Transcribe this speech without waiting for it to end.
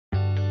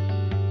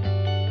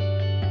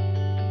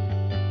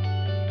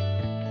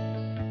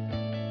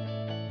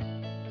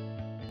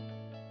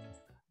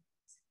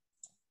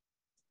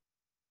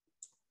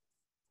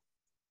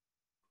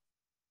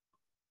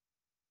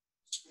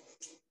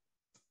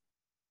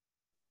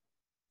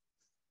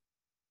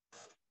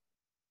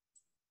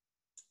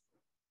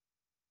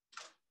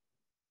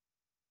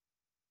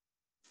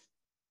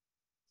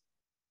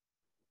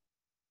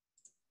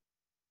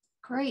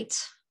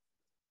Great.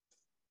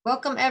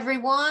 Welcome,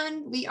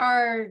 everyone. We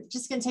are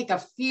just going to take a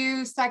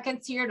few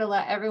seconds here to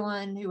let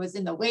everyone who was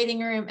in the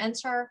waiting room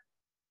enter,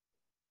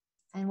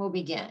 and we'll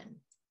begin.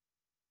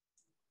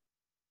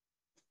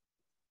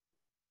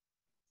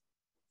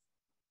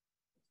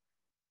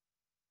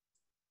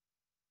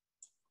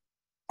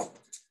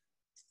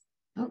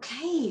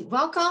 Okay,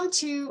 welcome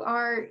to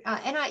our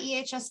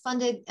NIEHS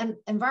funded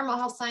Environmental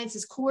Health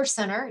Sciences Core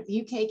Center,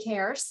 the UK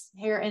CARES,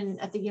 here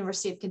at the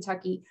University of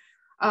Kentucky,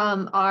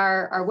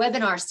 our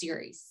webinar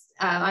series.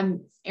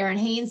 I'm Erin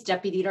Haynes,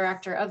 Deputy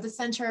Director of the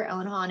Center.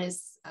 Ellen Hahn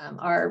is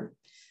our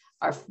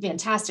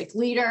fantastic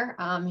leader.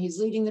 He's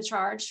leading the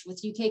charge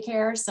with UK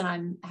CARES, and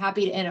I'm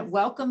happy to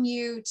welcome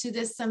you to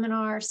this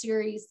seminar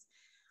series.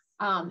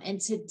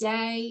 And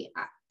today,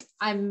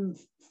 I'm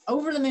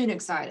over the moon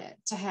excited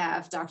to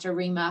have Dr.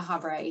 Rima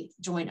Habre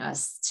join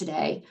us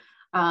today.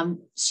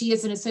 She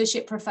is an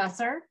associate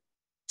professor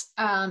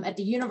at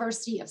the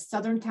University of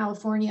Southern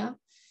California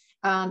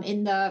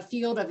in the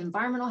field of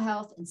environmental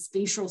health and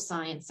spatial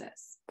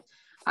sciences.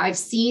 I've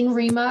seen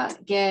Rima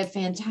give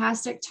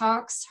fantastic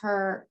talks.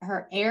 Her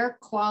air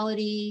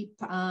quality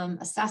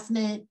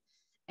assessment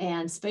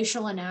and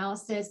spatial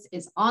analysis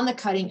is on the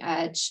cutting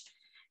edge.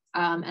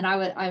 And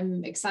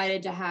I'm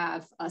excited to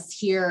have us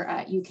here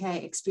at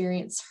UK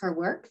experience her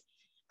work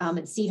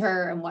and see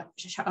her and what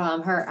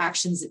her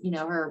actions,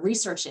 her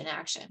research in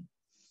action.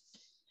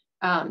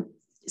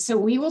 So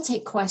we will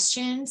take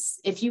questions.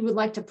 If you would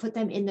like to put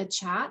them in the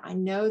chat, I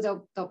know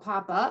they'll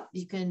pop up.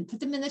 You can put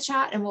them in the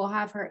chat and we'll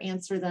have her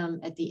answer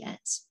them at the end.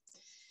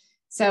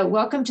 So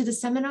welcome to the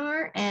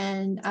seminar,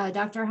 and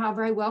Dr.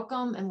 Habre,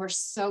 welcome, and we're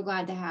so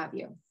glad to have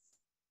you.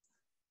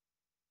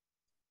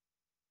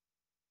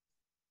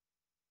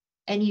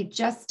 And you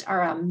just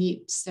are on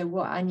mute, so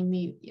we'll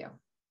unmute you.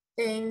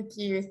 Thank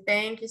you.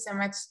 Thank you so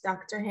much,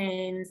 Dr.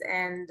 Haynes.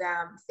 And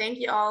thank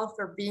you all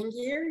for being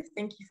here.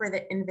 Thank you for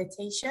the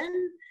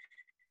invitation.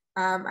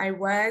 I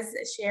was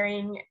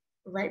sharing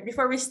right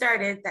before we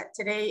started that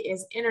today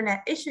is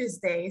Internet Issues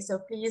Day. So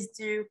please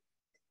do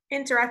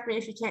interrupt me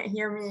if you can't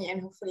hear me,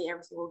 and hopefully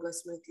everything will go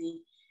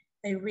smoothly.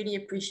 I really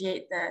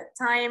appreciate the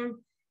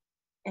time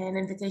and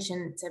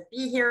invitation to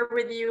be here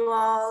with you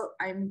all.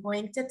 I'm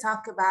going to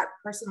talk about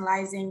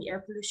personalizing air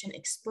pollution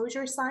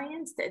exposure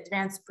science to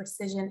advance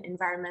precision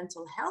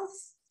environmental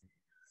health.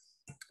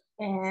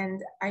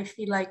 And I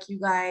feel like you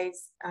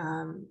guys,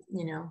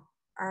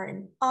 are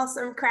an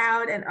awesome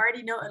crowd and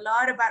already know a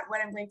lot about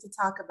what I'm going to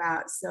talk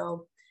about.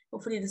 So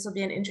hopefully this will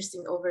be an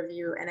interesting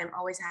overview, and I'm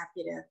always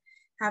happy to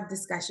have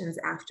discussions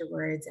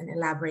afterwards and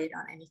elaborate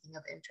on anything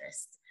of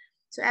interest.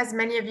 So as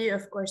many of you,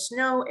 of course,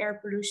 know, air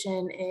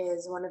pollution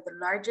is one of the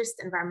largest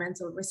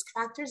environmental risk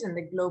factors in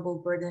the global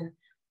burden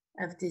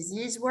of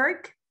disease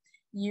work.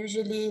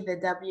 Usually the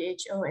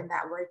WHO in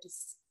that work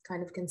is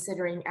kind of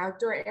considering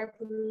outdoor air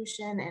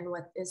pollution and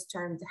what is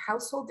termed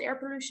household air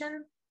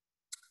pollution.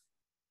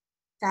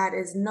 That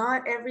is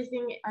not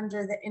everything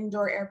under the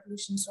indoor air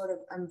pollution sort of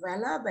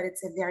umbrella, but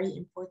it's a very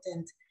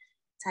important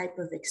type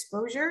of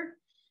exposure.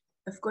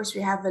 Of course,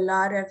 we have a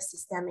lot of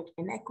systemic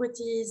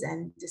inequities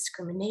and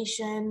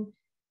discrimination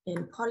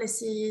in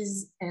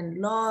policies and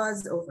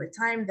laws over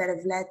time that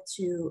have led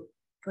to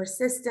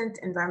persistent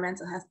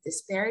environmental health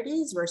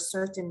disparities, where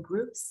certain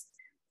groups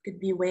could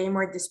be way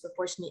more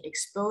disproportionately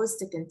exposed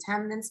to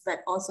contaminants, but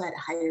also at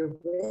higher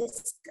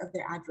risk of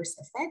their adverse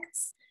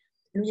effects.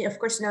 And we of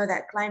course know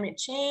that climate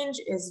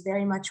change is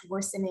very much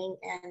worsening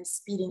and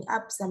speeding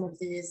up some of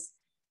these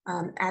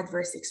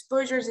adverse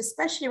exposures,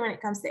 especially when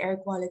it comes to air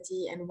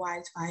quality and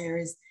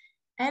wildfires.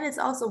 And it's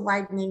also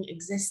widening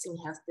existing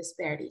health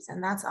disparities,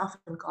 and that's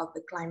often called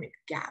the climate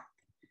gap.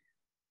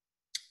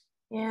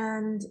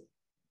 And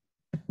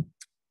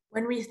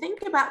when we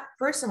think about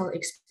personal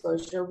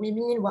exposure, we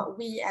mean what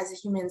we as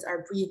humans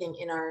are breathing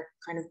in our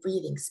kind of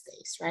breathing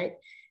space, right?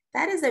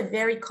 That is a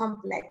very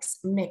complex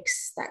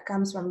mix that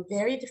comes from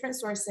very different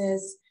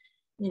sources.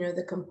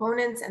 The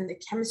components and the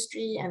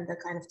chemistry and the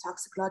kind of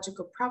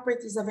toxicological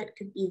properties of it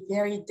could be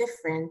very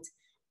different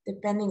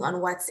depending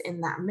on what's in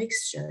that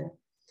mixture.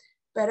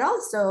 But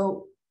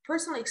also,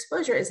 personal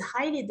exposure is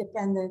highly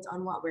dependent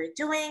on what we're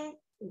doing,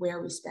 where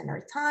we spend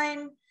our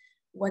time,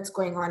 what's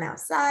going on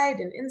outside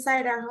and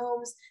inside our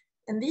homes.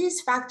 And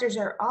these factors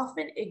are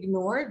often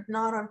ignored,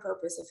 not on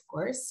purpose, of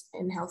course,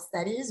 in health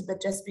studies,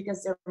 but just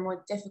because they're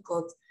more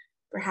difficult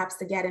perhaps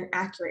to get an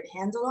accurate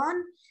handle on.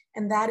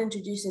 And that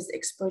introduces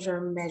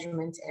exposure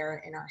measurement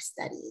error in our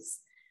studies.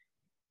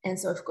 And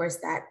so of course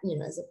that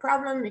is a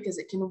problem because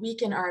it can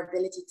weaken our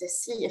ability to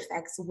see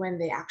effects when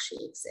they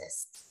actually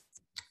exist.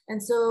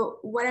 And so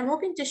what I'm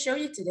hoping to show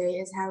you today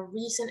is how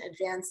recent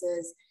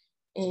advances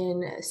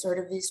in sort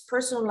of these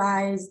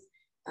personalized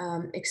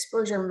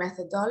exposure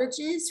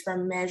methodologies,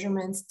 from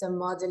measurements to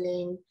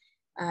modeling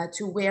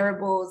to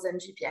wearables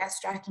and GPS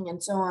tracking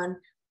and so on,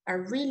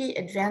 are really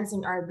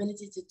advancing our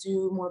ability to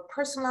do more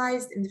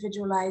personalized,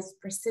 individualized,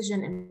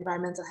 precision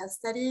environmental health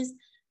studies.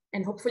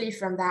 And hopefully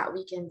from that,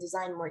 we can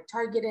design more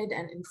targeted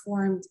and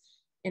informed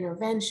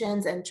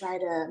interventions and try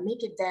to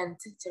make a dent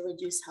to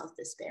reduce health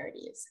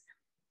disparities.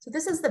 So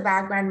this is the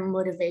background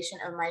motivation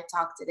of my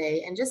talk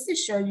today. And just to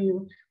show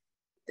you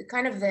the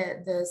kind of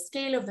the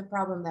scale of the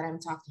problem that I'm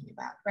talking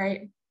about,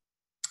 right?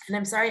 And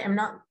I'm sorry,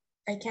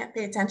 I can't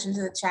pay attention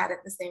to the chat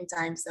at the same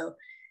time. So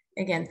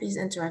again, please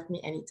interrupt me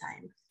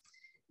anytime.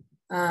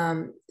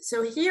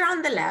 So here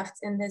on the left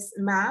in this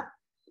map,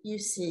 you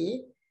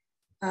see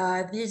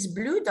these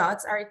blue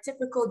dots are a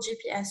typical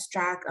GPS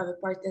track of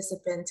a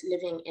participant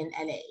living in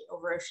LA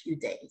over a few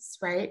days,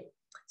 right?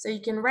 So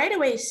you can right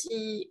away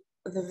see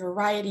the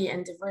variety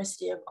and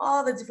diversity of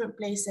all the different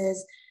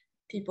places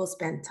people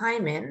spend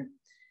time in.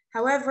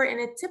 However, in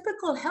a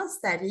typical health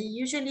study,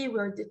 usually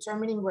we're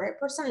determining where a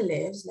person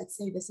lives. Let's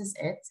say this is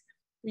it.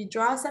 We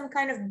draw some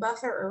kind of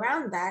buffer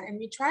around that, and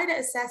we try to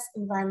assess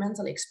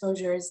environmental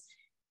exposures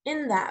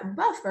in that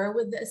buffer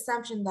with the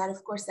assumption that,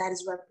 of course, that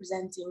is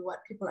representing what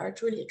people are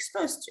truly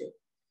exposed to.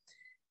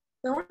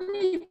 The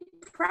only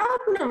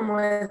problem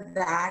with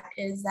that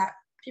is that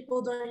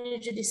people don't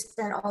usually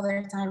spend all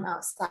their time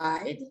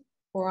outside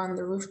or on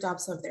the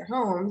rooftops of their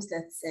homes,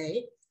 let's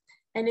say.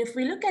 And if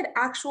we look at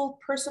actual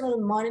personal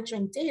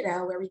monitoring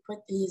data, where we put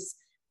these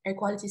air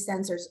quality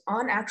sensors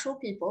on actual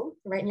people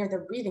right near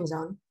the breathing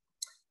zone,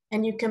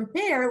 and you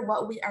compare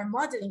what we are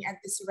modeling at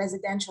this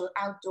residential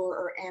outdoor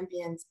or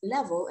ambient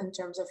level in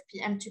terms of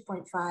PM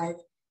 2.5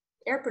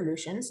 air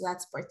pollution, so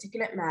that's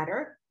particulate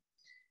matter.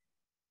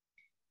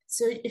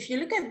 So if you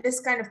look at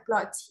this kind of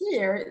plot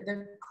here,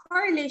 the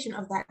correlation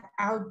of that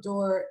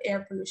outdoor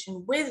air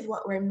pollution with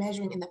what we're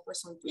measuring in the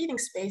personal breathing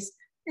space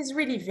is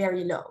really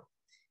very low.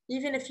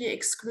 Even if you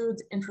exclude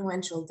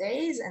influential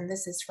days, and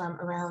this is from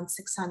around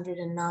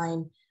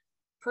 609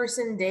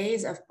 person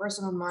days of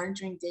personal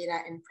monitoring data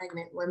in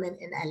pregnant women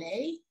in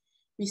LA,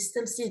 we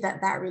still see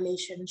that that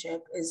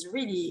relationship is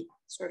really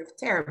sort of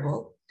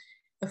terrible.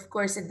 Of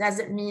course, it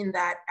doesn't mean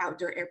that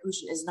outdoor air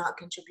pollution is not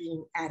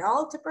contributing at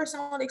all to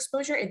personal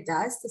exposure. It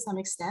does to some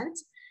extent,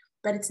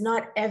 but it's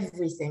not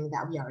everything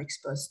that we are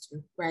exposed to,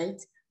 right?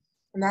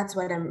 And that's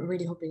what I'm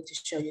really hoping to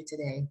show you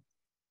today.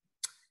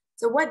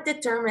 So what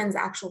determines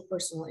actual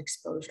personal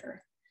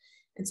exposure?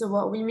 And so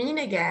what we mean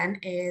again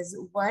is,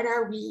 what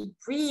are we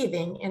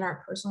breathing in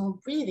our personal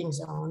breathing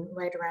zone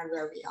right around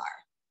where we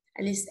are,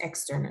 at least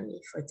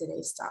externally for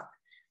today's talk.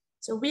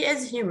 So we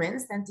as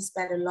humans tend to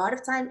spend a lot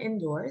of time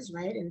indoors,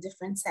 right, in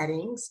different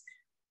settings.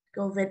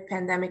 COVID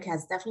pandemic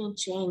has definitely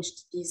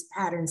changed these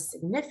patterns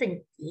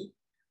significantly,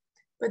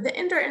 but the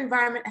indoor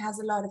environment has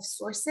a lot of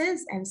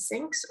sources and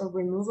sinks or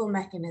removal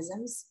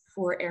mechanisms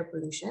for air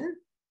pollution.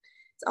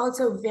 It's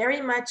also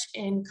very much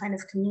in kind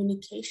of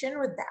communication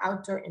with the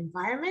outdoor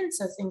environment.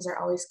 So things are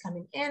always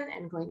coming in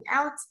and going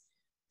out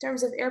in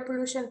terms of air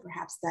pollution,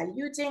 perhaps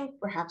diluting,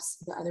 perhaps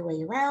the other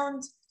way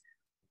around.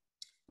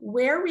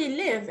 Where we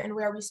live and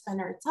where we spend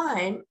our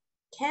time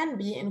can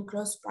be in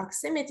close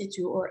proximity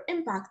to or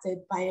impacted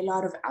by a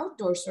lot of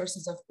outdoor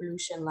sources of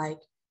pollution, like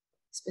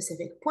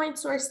specific point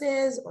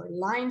sources or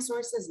line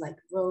sources like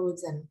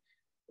roads and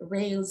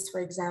rails, for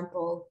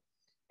example,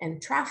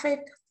 and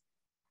traffic.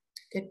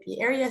 Could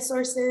be area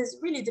sources,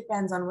 really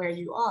depends on where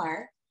you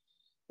are.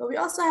 But we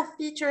also have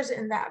features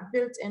in that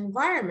built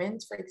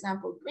environment, for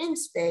example, green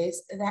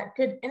space, that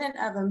could in and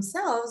of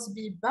themselves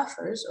be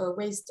buffers or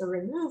ways to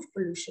remove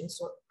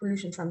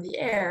pollution from the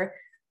air.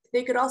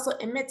 They could also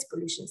emit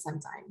pollution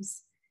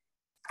sometimes,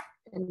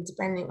 and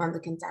depending on the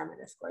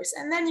contaminant, of course.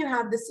 And then you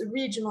have this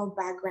regional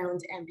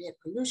background ambient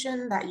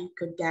pollution that you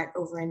could get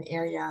over an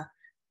area,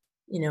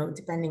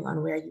 depending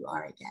on where you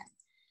are again.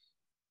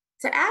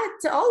 To add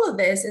to all of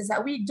this is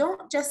that we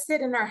don't just sit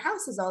in our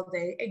houses all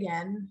day,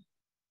 again,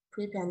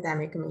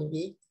 pre-pandemic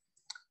maybe,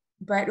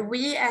 but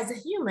we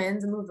as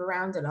humans move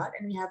around a lot,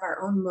 and we have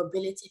our own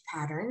mobility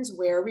patterns,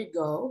 where we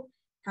go,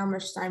 how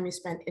much time we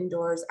spend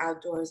indoors,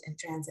 outdoors, in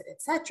transit,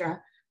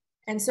 etc.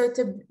 And so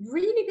to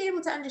really be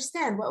able to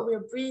understand what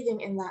we're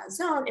breathing in that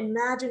zone,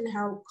 imagine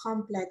how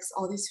complex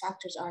all these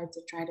factors are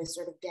to try to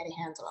sort of get a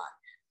handle on.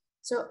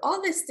 So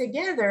all this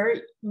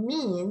together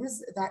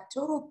means that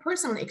total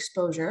personal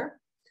exposure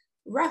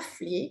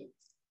roughly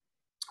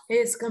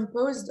is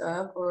composed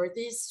of, or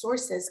these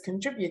sources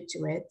contribute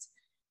to it,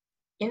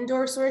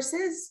 indoor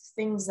sources,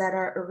 things that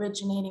are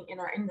originating in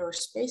our indoor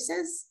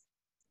spaces,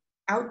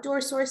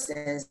 outdoor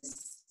sources,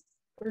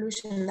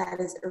 pollution that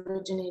is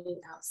originating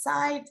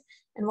outside,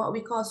 and what we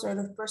call sort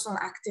of personal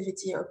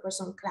activity or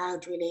personal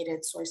cloud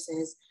related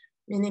sources,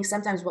 meaning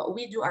sometimes what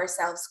we do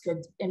ourselves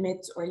could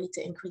emit or lead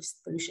to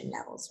increased pollution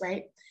levels,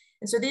 right?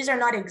 And so these are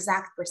not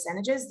exact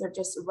percentages, they're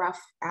just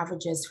rough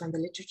averages from the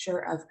literature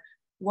of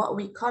what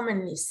we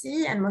commonly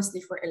see, and mostly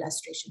for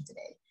illustration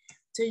today.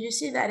 So you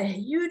see that a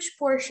huge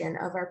portion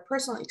of our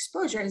personal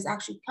exposure is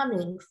actually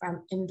coming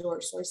from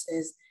indoor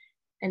sources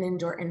and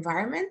indoor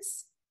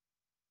environments.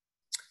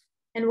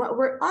 And what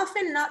we're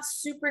often not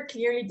super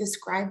clearly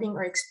describing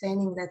or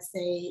explaining, let's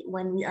say,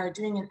 when we are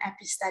doing an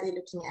epi study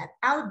looking at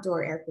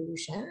outdoor air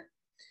pollution,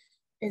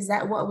 is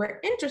that what we're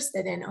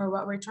interested in, or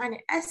what we're trying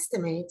to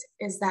estimate,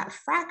 is that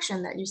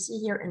fraction that you see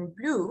here in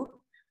blue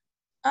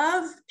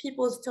of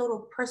people's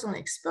total personal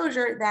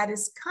exposure that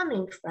is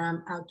coming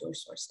from outdoor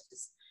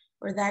sources,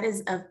 or that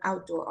is of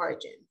outdoor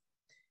origin.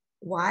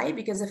 Why?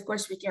 Because of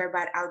course we care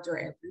about outdoor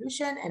air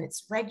pollution and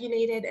it's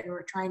regulated, and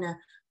we're trying to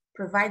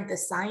provide the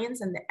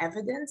science and the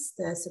evidence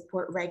to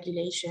support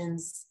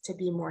regulations to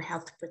be more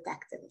health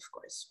protective, of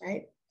course,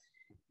 right?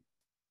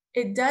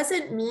 It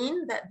doesn't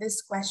mean that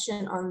this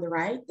question on the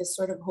right, this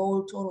sort of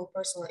whole total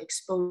personal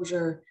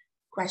exposure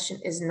question,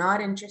 is not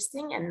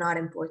interesting and not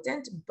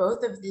important.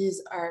 Both of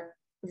these are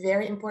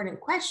very important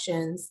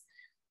questions,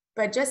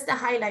 but just to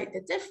highlight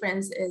the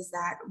difference is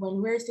that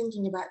when we're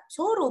thinking about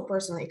total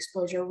personal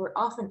exposure, we're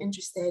often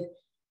interested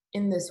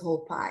in this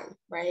whole pie,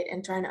 right?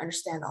 And trying to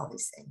understand all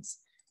these things.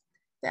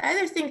 The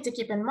other thing to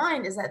keep in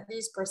mind is that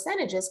these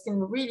percentages can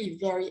really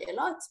vary a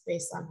lot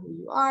based on who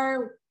you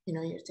are, you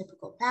know, your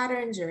typical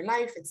patterns, your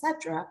life,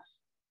 etc.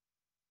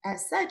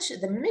 As such,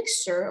 the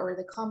mixture or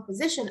the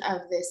composition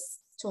of this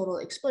total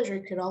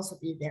exposure could also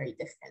be very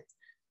different.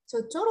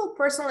 So total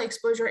personal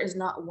exposure is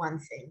not one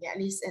thing, at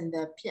least in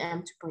the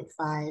PM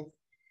 2.5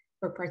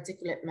 or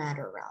particulate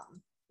matter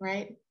realm,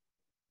 right?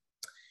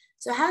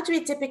 So how do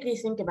we typically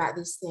think about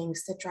these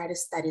things to try to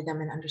study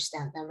them and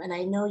understand them? And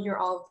I know you're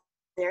all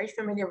very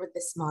familiar with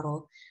this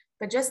model,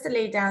 but just to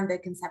lay down the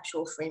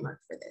conceptual framework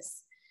for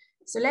this.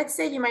 So let's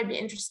say you might be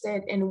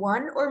interested in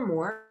one or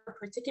more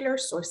particular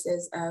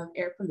sources of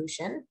air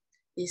pollution.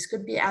 These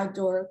could be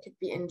outdoor, could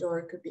be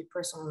indoor, could be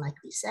personal, like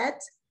we said.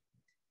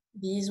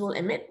 These will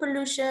emit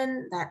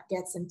pollution that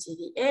gets into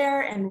the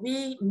air, and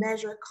we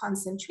measure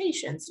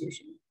concentrations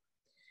usually,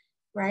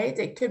 right?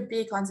 It could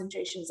be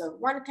concentrations of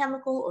one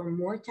chemical or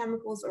more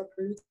chemicals or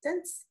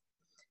pollutants.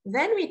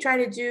 Then we try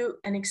to do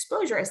an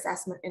exposure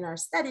assessment in our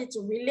study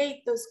to relate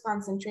those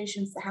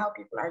concentrations to how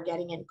people are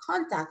getting in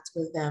contact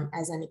with them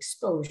as an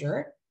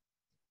exposure,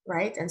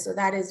 right? And so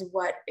that is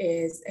what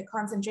is a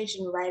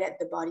concentration right at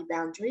the body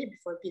boundary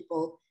before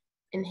people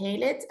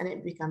inhale it and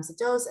it becomes a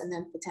dose and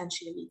then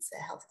potentially leads to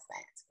a health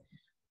effect.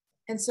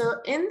 And so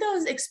in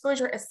those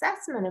exposure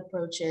assessment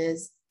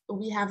approaches,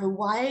 we have a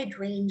wide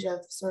range of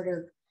sort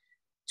of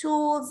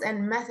tools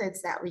and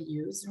methods that we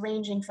use,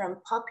 ranging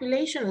from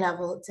population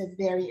level to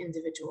very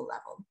individual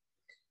level.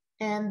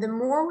 And the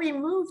more we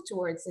move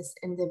towards this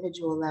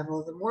individual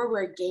level, the more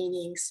we're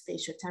gaining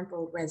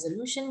spatiotemporal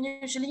resolution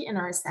usually in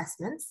our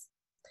assessments,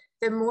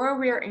 the more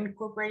we are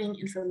incorporating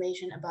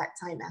information about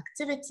time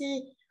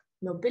activity,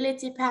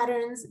 mobility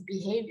patterns,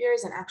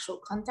 behaviors, and actual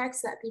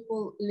contexts that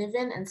people live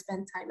in and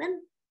spend time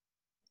in.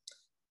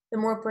 The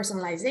more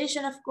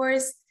personalization, of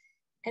course,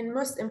 and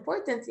most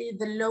importantly,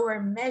 the lower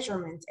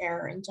measurement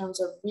error in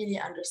terms of really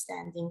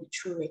understanding the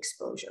true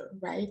exposure,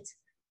 right?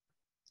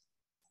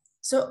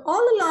 So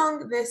all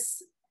along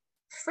this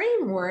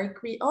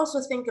framework, we also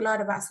think a lot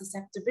about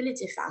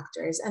susceptibility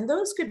factors, and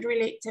those could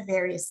relate to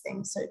various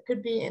things. So it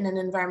could be in an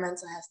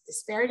environmental health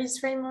disparities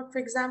framework, for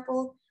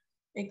example.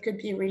 It could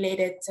be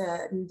related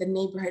to the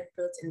neighborhood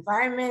built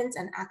environment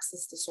and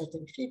access to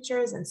certain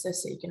features and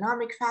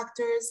socioeconomic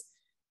factors.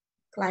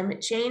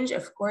 Climate change,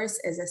 of course,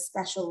 is a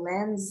special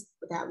lens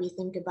that we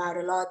think about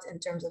a lot in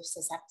terms of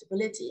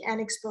susceptibility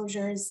and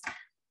exposures.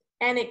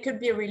 And it could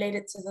be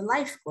related to the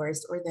life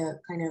course or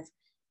the kind of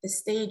the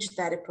stage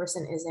that a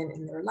person is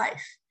in their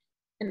life.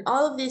 And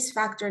all of these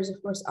factors,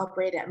 of course,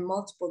 operate at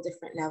multiple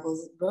different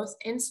levels, both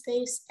in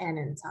space and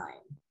in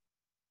time.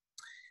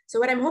 So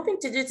what I'm hoping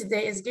to do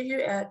today is give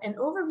you an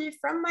overview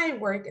from my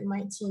work and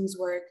my team's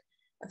work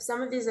of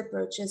some of these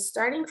approaches,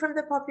 starting from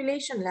the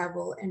population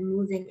level and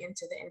moving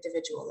into the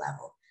individual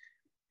level.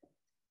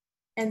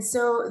 And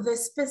so the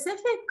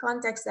specific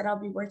context that I'll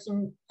be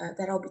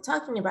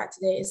talking about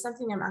today is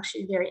something I'm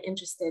actually very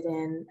interested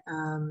in,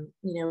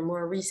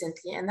 more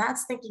recently, and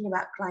that's thinking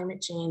about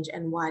climate change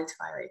and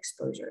wildfire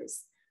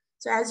exposures.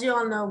 So as you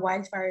all know,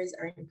 wildfires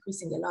are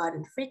increasing a lot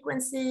in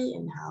frequency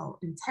and how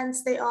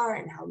intense they are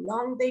and how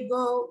long they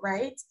go,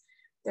 right?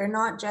 They're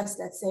not just,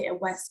 let's say, a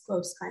West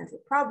Coast kind of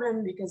a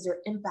problem because they're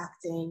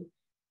impacting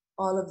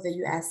all of the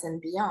US and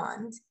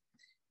beyond.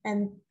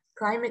 And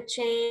climate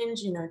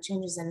change,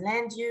 changes in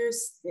land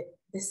use,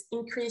 this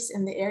increase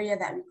in the area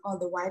that we call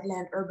the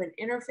wideland-urban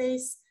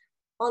interface,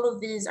 all of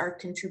these are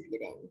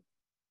contributing.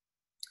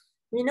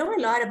 We know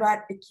a lot about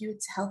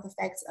acute health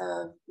effects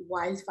of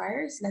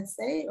wildfires, let's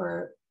say,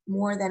 or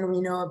more than we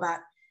know about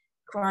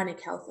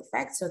chronic health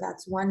effects. So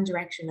that's one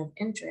direction of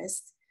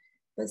interest.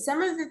 But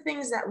some of the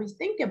things that we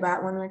think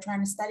about when we're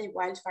trying to study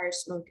wildfire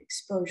smoke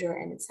exposure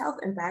and its health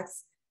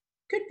impacts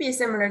could be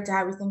similar to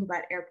how we think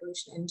about air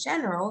pollution in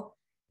general,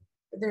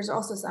 but there's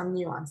also some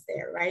nuance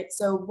there, right?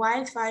 So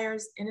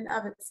wildfires in and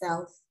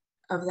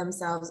of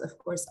themselves, of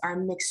course, are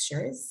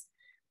mixtures.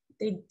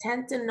 They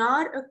tend to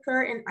not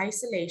occur in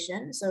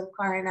isolation. So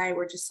Cara and I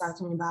were just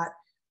talking about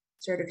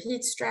sort of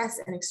heat stress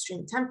and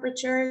extreme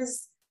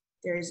temperatures.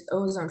 There's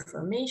ozone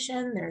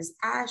formation, there's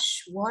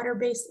ash,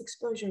 water-based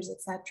exposures,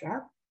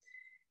 etc.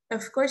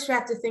 Of course, we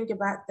have to think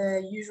about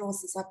the usual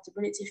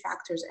susceptibility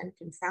factors and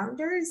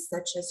confounders,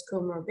 such as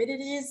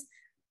comorbidities,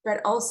 but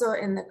also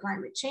in the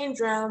climate change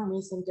realm,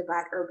 we think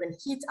about urban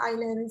heat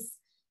islands,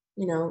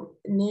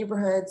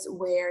 neighborhoods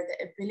where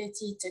the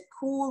ability to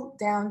cool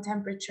down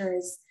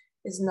temperatures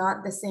is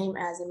not the same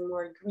as in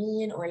more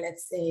green or,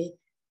 let's say,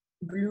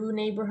 blue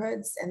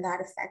neighborhoods, and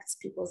that affects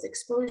people's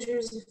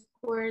exposures, of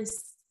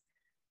course,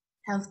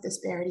 health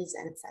disparities,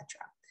 and etc.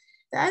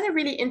 The other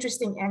really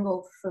interesting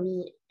angle for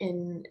me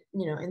in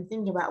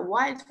thinking about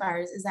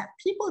wildfires is that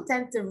people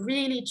tend to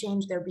really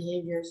change their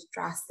behaviors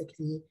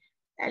drastically,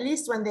 at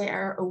least when they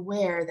are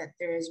aware that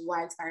there is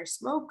wildfire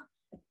smoke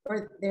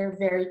or they're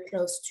very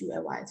close to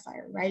a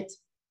wildfire, right?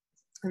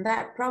 And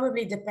that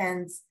probably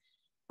depends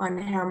on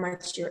how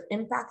much you're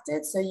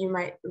impacted. So you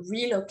might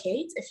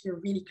relocate if you're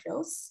really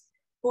close,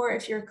 or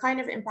if you're kind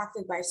of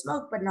impacted by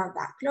smoke but not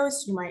that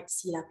close, you might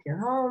seal up your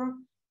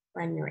home,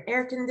 run your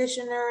air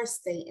conditioner,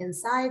 stay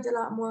inside a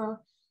lot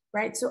more,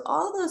 right? So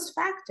all those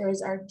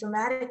factors are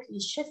dramatically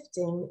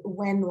shifting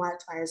when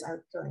wildfires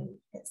are occurring,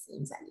 it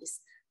seems at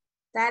least.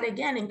 That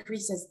again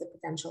increases the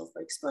potential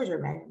for exposure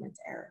measurement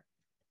error.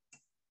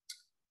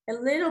 A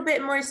little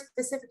bit more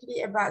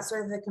specifically about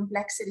sort of the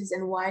complexities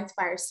in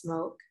wildfire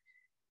smoke.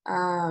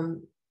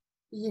 The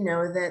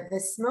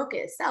smoke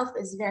itself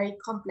is very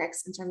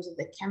complex in terms of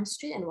the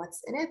chemistry and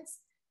what's in it.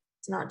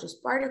 It's not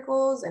just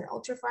particles and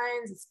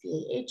ultrafines, it's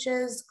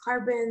PAHs,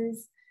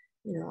 carbons,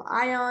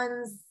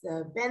 ions,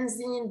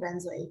 benzene,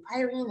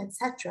 benzoate-pyrene,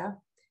 etc.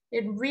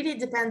 It really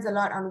depends a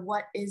lot on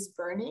what is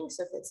burning.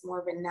 So if it's more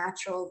of a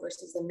natural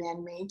versus a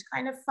man-made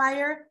kind of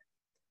fire.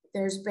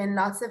 There's been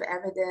lots of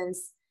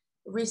evidence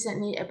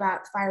recently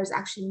about fires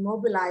actually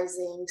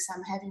mobilizing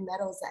some heavy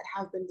metals that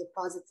have been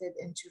deposited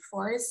into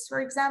forests,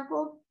 for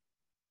example.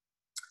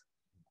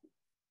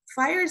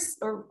 Fires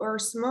or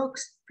smoke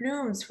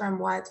plumes from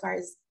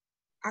wildfires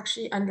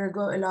actually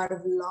undergo a lot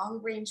of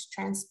long-range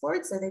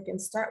transport, so they can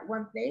start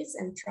one place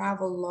and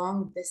travel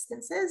long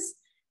distances.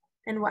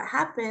 And what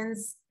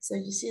happens, so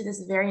you see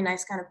this very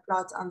nice kind of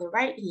plot on the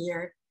right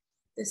here.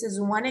 This is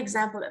one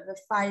example of a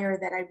fire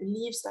that I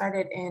believe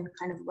started in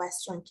kind of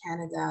Western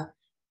Canada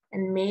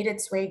and made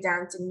its way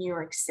down to New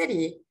York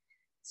City.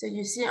 So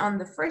you see on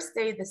the first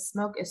day, the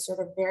smoke is sort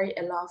of very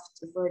aloft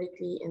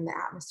vertically in the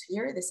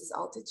atmosphere. This is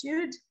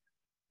altitude.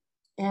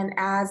 And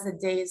as the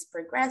days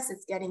progress,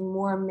 it's getting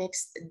more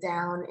mixed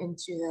down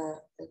into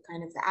the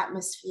kind of the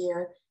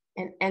atmosphere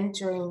and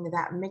entering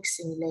that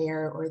mixing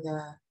layer, or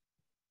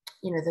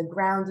the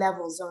ground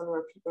level zone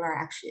where people are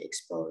actually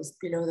exposed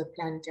below the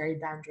planetary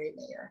boundary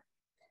layer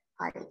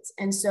height.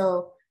 And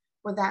so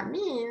what that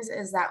means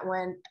is that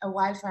when a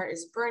wildfire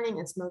is burning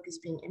and smoke is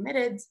being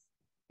emitted,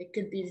 it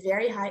could be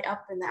very high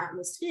up in the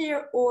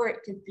atmosphere, or it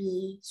could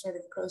be sort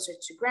of closer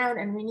to ground.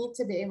 And we need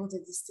to be able to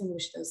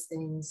distinguish those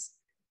things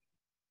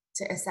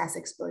to assess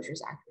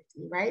exposures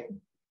accurately, right?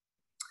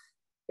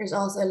 There's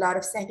also a lot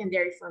of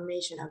secondary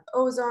formation of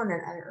ozone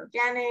and other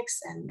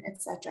organics, and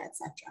et cetera, et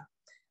cetera.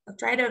 I'll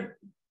try to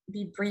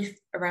be brief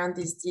around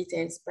these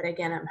details, but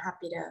again, I'm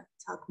happy to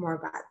talk more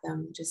about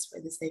them just for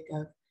the sake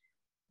of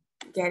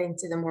getting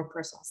to the more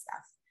personal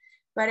stuff.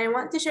 But I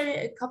want to show you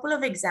a couple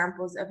of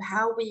examples of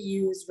how we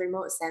use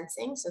remote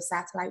sensing, so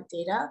satellite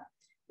data,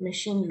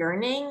 machine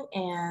learning,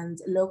 and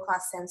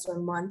low-cost sensor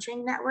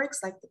monitoring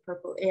networks like the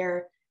Purple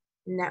Air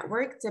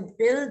network to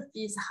build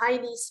these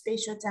highly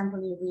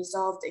spatiotemporally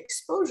resolved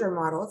exposure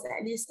models,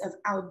 at least of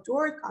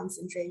outdoor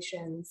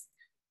concentrations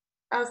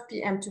of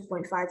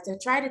PM2.5, to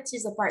try to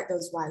tease apart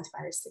those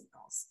wildfire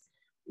signals.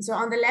 So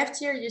on the left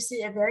here, you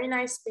see a very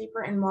nice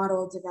paper and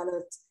model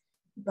developed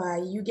by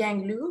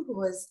Yugang Liu, who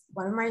was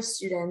one of my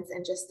students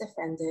and just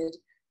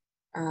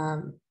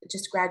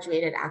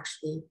graduated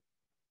actually.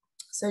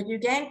 So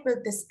Yugang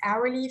put this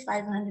hourly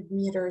 500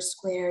 meters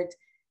squared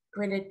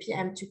gridded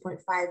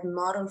PM2.5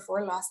 model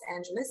for Los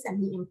Angeles,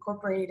 and he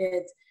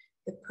incorporated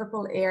the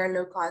Purple Air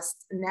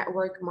low-cost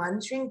network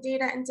monitoring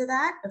data into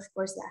that. Of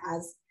course, that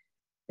has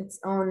its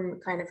own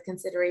kind of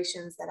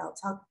considerations that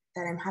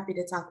I'm happy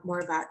to talk more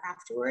about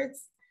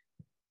afterwards.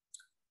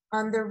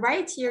 On the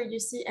right here, you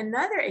see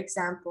another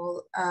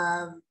example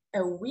of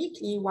a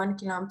weekly 1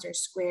 kilometer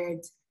squared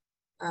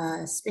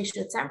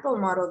spatiotemporal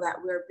model that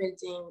we're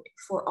building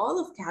for all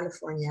of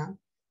California.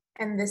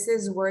 And this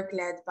is work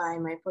led by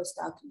my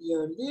postdoc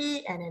Leo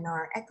Lee and in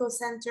our Echo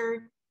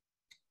Center.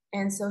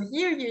 And so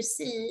here you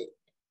see,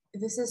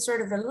 this is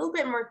sort of a little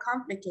bit more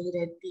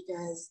complicated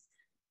because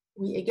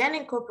we again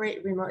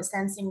incorporate remote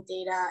sensing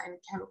data and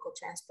chemical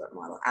transport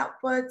model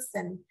outputs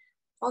and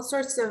all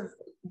sorts of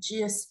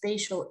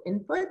geospatial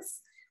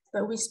inputs,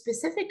 but we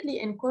specifically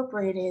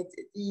incorporated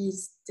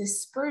these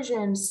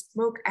dispersion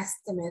smoke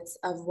estimates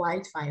of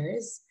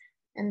wildfires.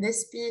 And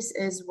this piece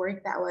is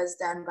work that was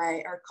done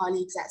by our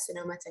colleagues at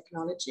Sonoma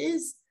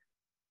Technologies.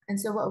 And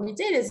so what we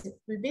did is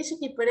we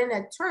basically put in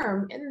a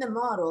term in the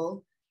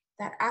model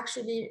that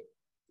actually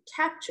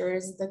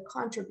captures the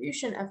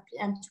contribution of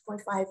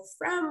PM2.5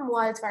 from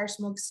wildfire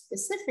smoke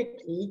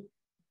specifically.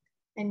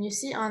 And you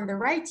see on the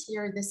right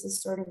here, this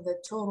is sort of the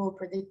total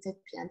predicted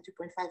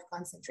PM2.5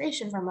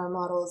 concentration from our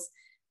models.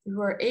 We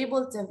were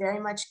able to very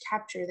much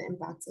capture the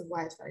impacts of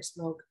wildfire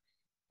smoke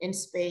in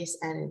space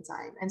and in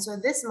time. And so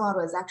this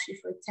model is actually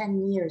for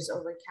 10 years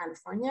over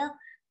California.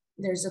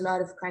 There's a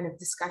lot of kind of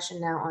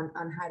discussion now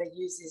on how to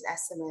use these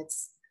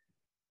estimates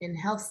in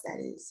health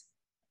studies.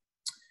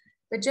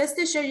 But just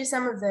to show you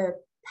some of the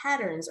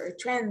patterns or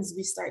trends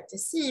we start to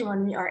see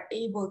when we are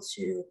able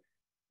to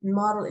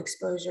model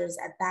exposures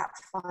at that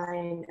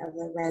fine of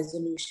a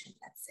resolution,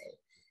 let's say.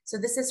 So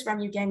this is from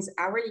Yugang's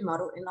hourly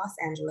model in Los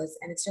Angeles,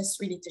 and it's just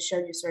really to show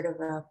you sort of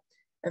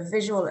a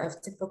visual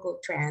of typical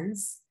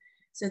trends.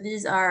 So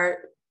these are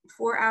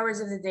 4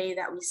 hours of the day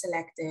that we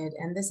selected,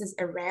 and this is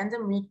a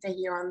random weekday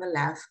here on the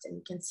left, and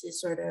you can see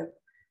sort of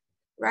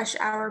rush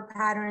hour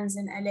patterns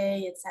in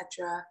LA,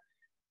 etc.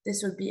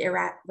 This would be a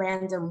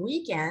random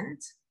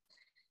weekend.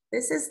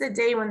 This is the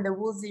day when the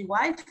Woolsey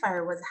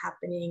wildfire was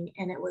happening,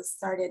 and it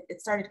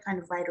started kind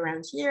of right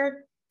around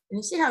here. And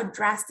you see how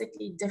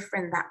drastically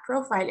different that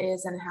profile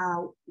is and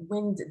how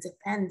wind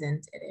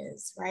dependent it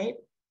is, right?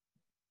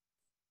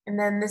 And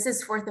then this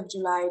is 4th of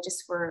July,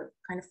 just for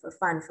kind of for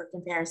fun, for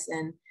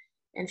comparison.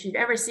 And if you've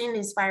ever seen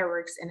these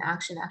fireworks in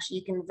action, actually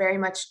you can very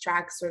much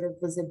track sort of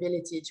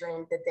visibility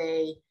during the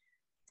day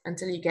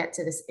until you get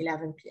to this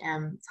 11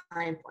 p.m.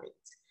 time point.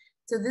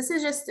 So this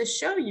is just to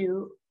show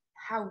you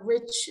how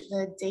rich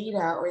the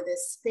data or the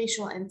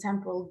spatial and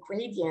temporal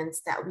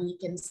gradients that we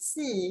can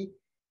see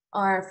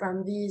are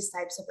from these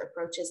types of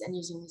approaches and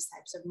using these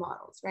types of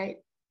models, right?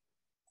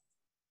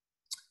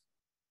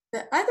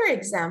 The other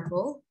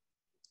example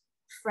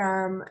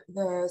from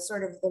the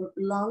sort of the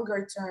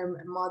longer term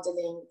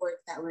modeling work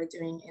that we're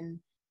doing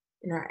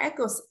in our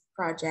ECHOS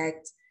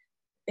project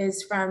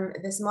is from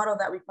this model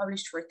that we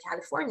published for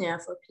California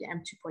for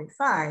PM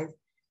 2.5.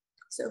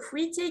 So if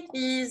we take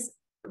these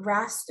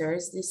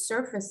rasters, these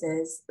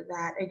surfaces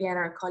that again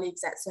our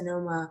colleagues at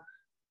Sonoma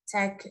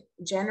Tech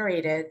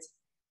generated,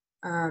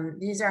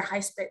 these are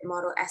high-split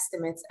model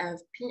estimates of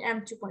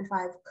PM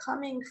 2.5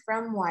 coming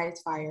from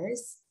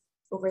wildfires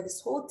over this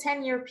whole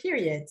 10-year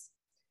period.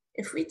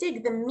 If we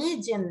take the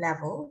median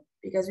level,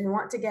 because we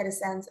want to get a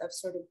sense of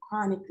sort of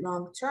chronic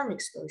long-term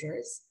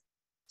exposures,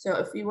 so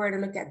if we were to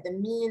look at the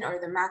mean or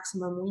the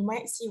maximum, we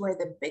might see where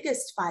the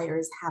biggest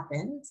fires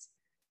happened,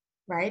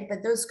 right?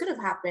 But those could have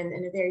happened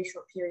in a very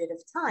short period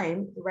of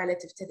time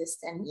relative to this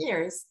 10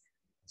 years.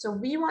 So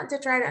we want to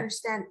try to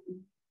understand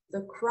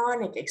the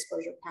chronic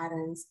exposure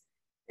patterns.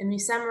 And we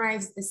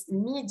summarize this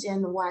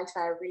median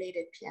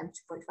wildfire-related PM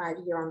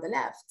 2.5 here on the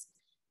left.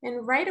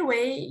 And right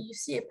away, you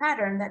see a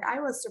pattern that I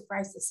was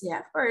surprised to see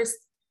at first,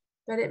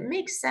 but it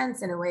makes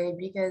sense in a way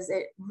because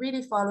it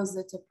really follows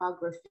the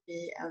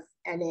topography of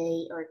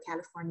LA or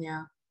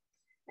California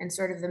and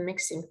sort of the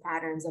mixing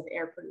patterns of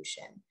air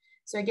pollution.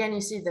 So again,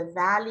 you see the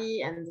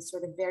valley and the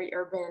sort of very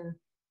urban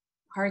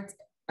part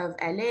of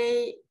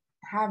LA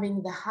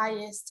having the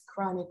highest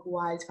chronic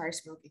wildfire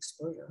smoke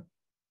exposure.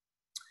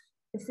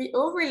 If we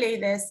overlay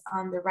this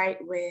on the right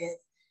with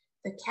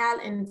the Cal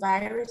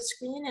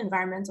EnviroScreen,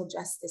 Environmental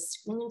Justice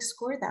Screening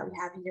Score that we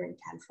have here in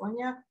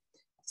California.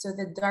 So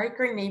the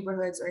darker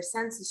neighborhoods or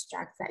census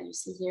tracts that you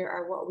see here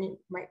are what we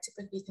might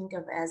typically think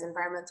of as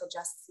environmental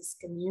justice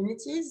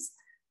communities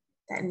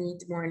that need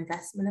more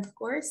investment, of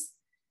course.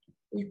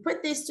 We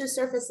put these two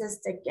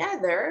surfaces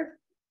together.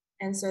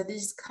 And so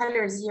these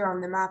colors here on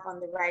the map on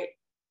the right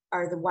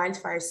are the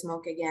wildfire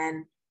smoke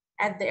again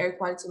at the air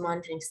quality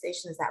monitoring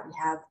stations that we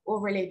have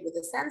overlaid with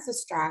the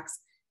census tracts.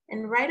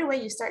 And right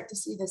away, you start to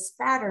see this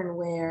pattern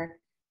where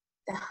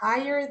the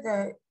higher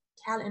the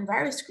Cal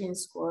EnviroScreen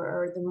score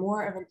or the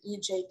more of an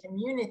EJ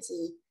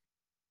community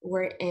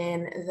we're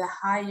in, the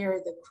higher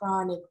the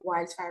chronic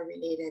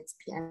wildfire-related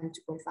PM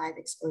 2.5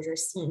 exposure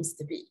seems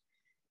to be.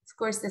 Of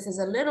course, this is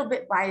a little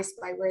bit biased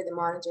by where the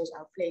monitors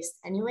are placed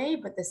anyway,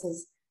 but this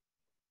is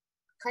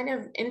kind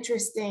of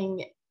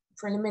interesting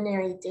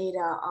preliminary data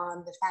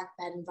on the fact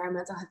that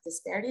environmental health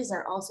disparities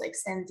are also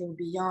extending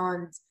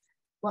beyond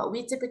what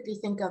we typically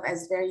think of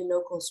as very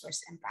local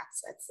source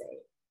impacts, let's say.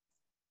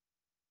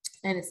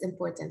 And it's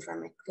important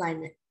from a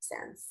climate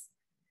sense.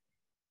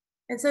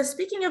 And so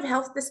speaking of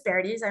health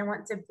disparities, I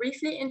want to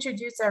briefly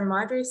introduce our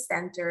Madre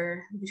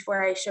Center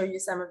before I show you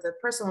some of the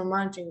personal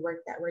monitoring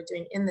work that we're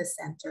doing in the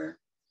center.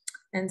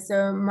 And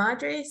so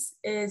Madres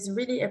is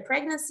really a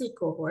pregnancy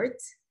cohort.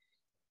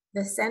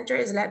 The center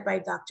is led by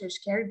Drs.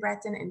 Carrie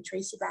Breton and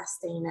Tracy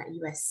Bastain at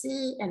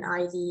USC, and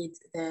I lead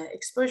the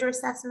Exposure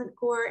Assessment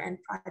Core and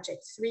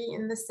Project 3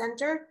 in the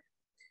center.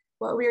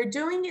 What we're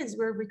doing is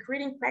we're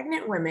recruiting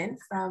pregnant women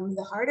from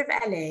the heart of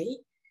LA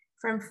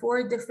from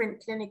 4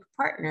 different clinic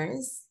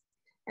partners.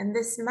 And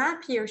this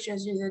map here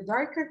shows you the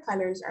darker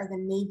colors are the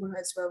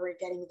neighborhoods where we're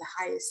getting the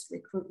highest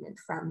recruitment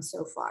from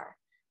so far.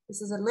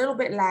 This is a little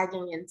bit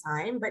lagging in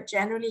time, but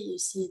generally you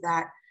see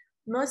that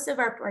most of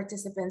our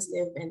participants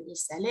live in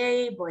East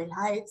LA, Boyle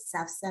Heights,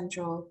 South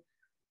Central,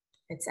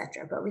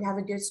 etc. But we have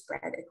a good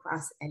spread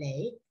across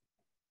LA.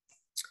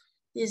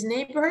 These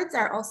neighborhoods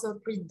are also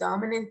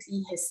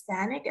predominantly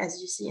Hispanic, as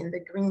you see in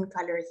the green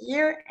color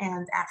here,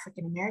 and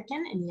African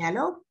American in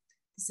yellow.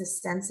 This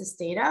is census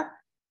data,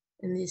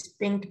 and these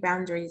pink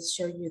boundaries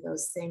show you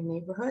those same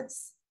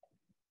neighborhoods.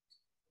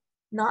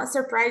 Not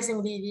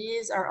surprisingly,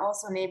 these are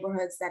also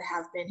neighborhoods that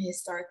have been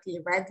historically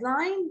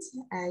redlined.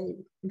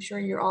 I'm sure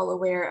you're all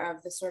aware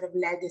of the sort of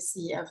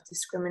legacy of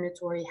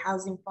discriminatory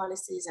housing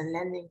policies and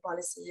lending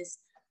policies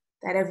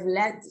that have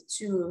led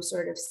to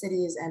sort of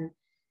cities and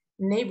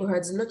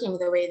neighborhoods looking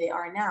the way they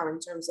are now in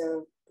terms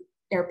of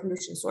air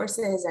pollution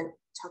sources and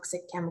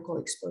toxic chemical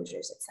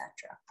exposures,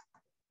 etc.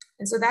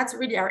 And so that's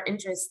really our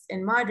interest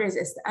in Madres,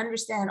 is to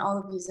understand all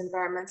of these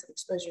environmental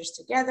exposures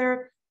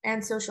together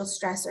and social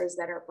stressors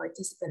that our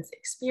participants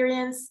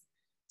experience,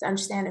 to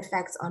understand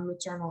effects on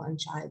maternal and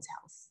child's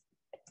health.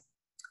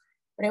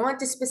 But I want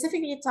to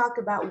specifically talk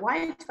about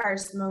wildfire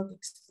smoke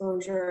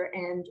exposure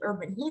and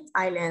urban heat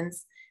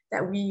islands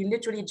that we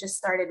literally just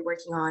started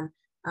working on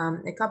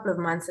a couple of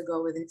months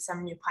ago with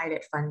some new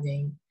pilot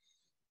funding.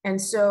 And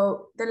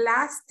so the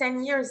last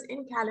 10 years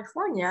in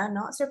California,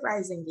 not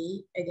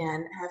surprisingly,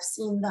 again, have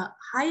seen the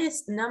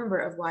highest number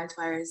of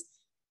wildfires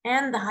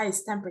and the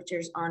highest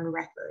temperatures on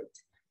record.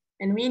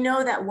 And we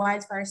know that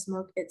wildfire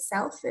smoke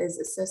itself is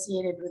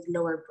associated with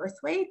lower birth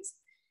weight.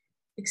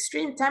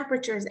 Extreme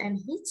temperatures and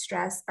heat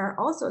stress are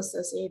also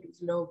associated with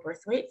low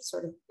birth weight,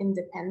 sort of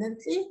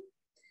independently.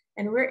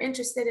 And we're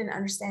interested in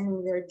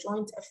understanding their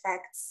joint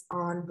effects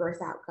on birth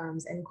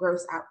outcomes and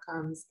growth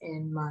outcomes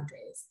in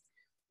Madres.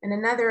 And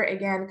another,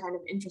 again, kind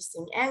of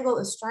interesting angle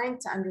is trying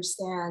to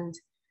understand,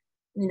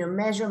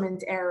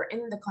 measurement error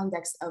in the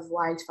context of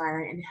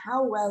wildfire, and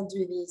how well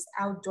do these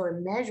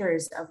outdoor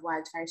measures of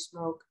wildfire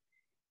smoke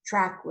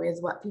track with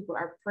what people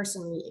are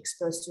personally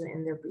exposed to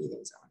in their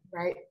breathing zone,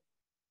 right?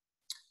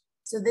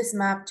 So this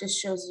map just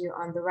shows you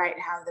on the right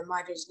how the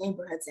Madres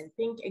neighborhoods in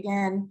pink,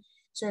 again,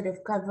 sort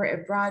of cover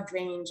a broad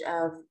range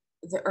of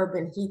the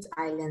urban heat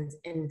island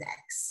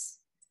index.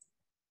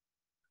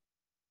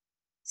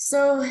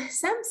 So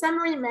some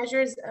summary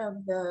measures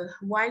of the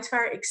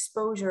wildfire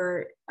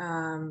exposure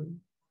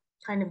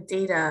kind of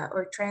data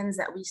or trends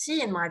that we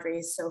see in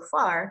Madres so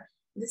far.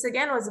 This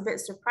again was a bit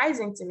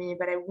surprising to me,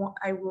 but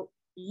I will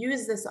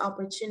use this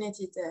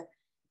opportunity to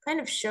kind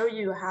of show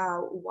you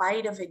how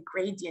wide of a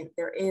gradient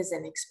there is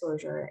in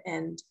exposure.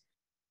 And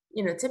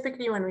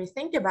typically when we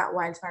think about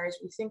wildfires,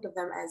 we think of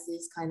them as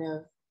these kind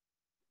of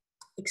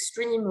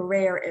extreme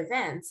rare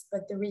events,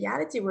 but the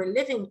reality we're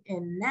living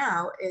in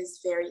now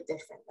is very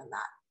different than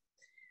that.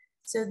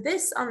 So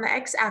this on the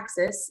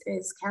x-axis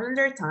is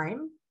calendar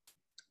time.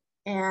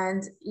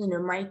 And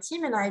my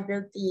team and I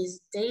built these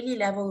daily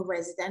level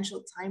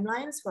residential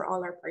timelines for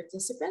all our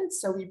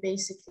participants. So we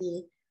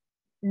basically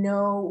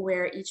know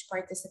where each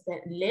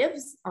participant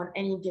lives on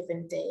any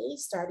given day,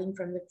 starting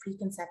from the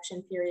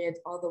preconception period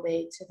all the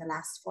way to the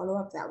last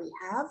follow-up that we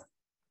have.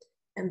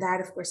 And that,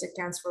 of course,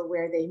 accounts for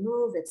where they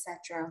move,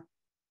 etc.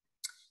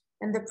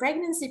 And the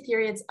pregnancy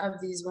periods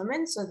of these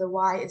women, so the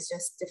Y is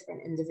just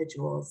different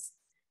individuals,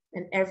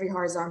 and every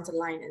horizontal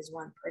line is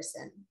one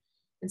person.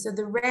 And so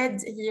the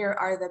red here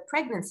are the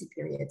pregnancy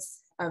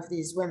periods of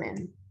these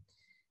women.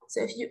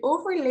 So if you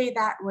overlay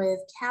that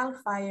with CAL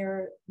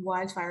FIRE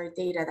wildfire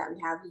data that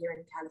we have here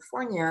in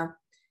California,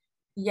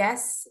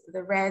 yes,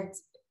 the red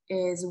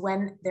is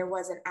when there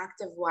was an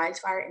active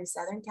wildfire in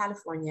Southern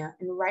California.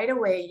 And right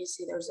away, you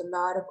see there's a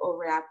lot of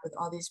overlap with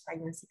all these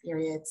pregnancy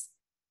periods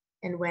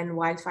and when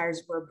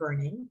wildfires were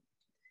burning.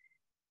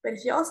 But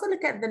if you also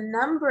look at the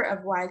number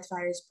of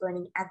wildfires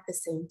burning at the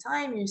same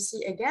time, you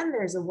see, again,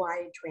 there's a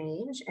wide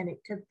range, and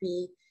it could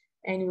be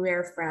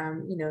anywhere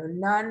from,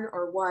 none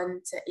or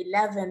 1 to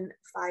 11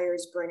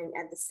 fires burning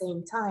at the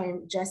same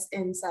time just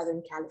in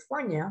Southern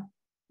California.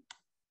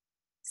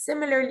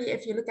 Similarly,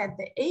 if you look at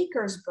the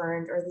acres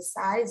burned or the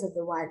size of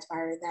the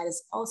wildfire, that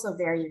is also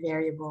very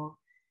variable,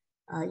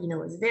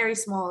 with very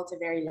small to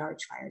very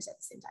large fires at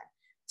the same time.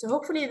 So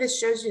hopefully this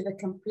shows you the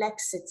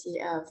complexity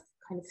of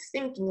kind of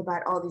thinking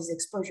about all these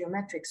exposure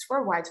metrics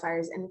for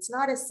wildfires. And it's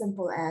not as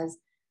simple as,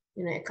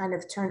 a kind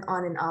of turn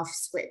on and off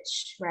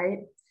switch,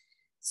 right?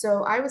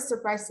 So I was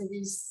surprised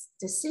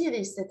to see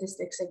these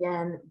statistics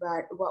again,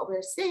 but what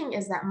we're seeing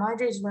is that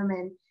Madres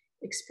women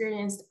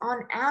experienced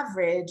on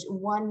average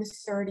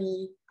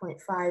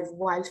 130.5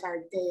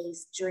 wildfire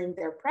days during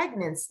their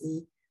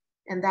pregnancy.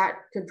 And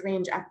that could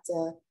range up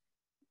to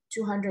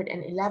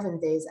 211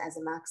 days as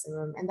a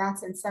maximum. And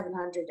that's in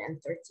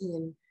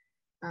 713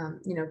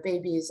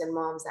 babies and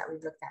moms that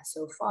we've looked at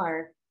so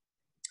far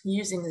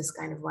using this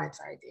kind of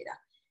wildfire data.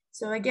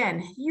 So again,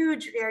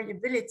 huge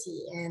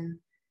variability in,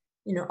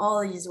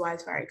 all these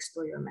wildfire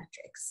exposure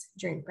metrics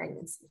during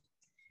pregnancy.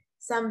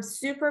 Some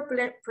super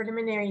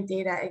preliminary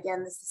data,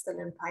 again, this is still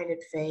in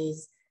pilot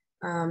phase,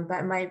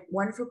 but my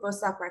wonderful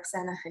postdoc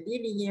Roxana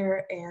Khalili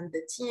here and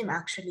the team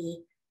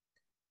actually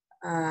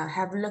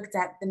have looked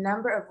at the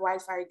number of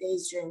wildfire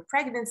days during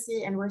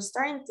pregnancy, and we're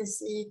starting to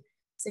see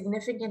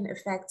significant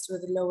effects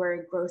with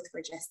lower growth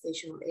for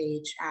gestational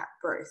age at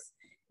birth.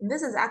 And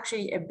this is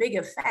actually a big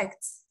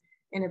effect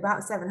in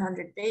about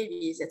 700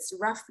 babies. It's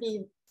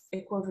roughly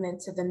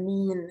equivalent to the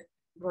mean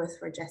growth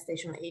for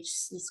gestational age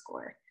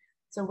C-score.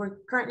 So we're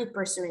currently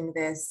pursuing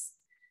this.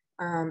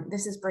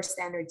 This is per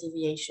standard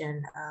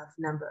deviation of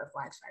number of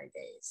wildfire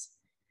days.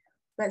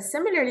 But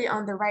similarly,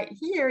 on the right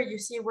here, you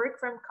see work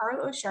from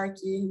Carl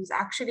Osharki, who's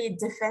actually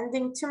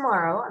defending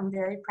tomorrow. I'm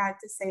very proud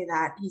to say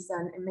that. He's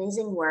done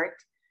amazing work.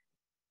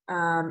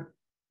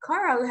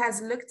 Carl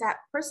has looked at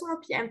personal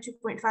PM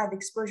 2.5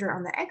 exposure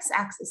on the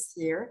x-axis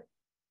here.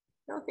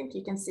 I don't think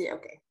you can see,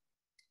 okay.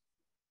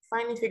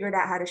 finally figured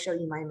out how to show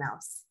you my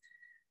mouse.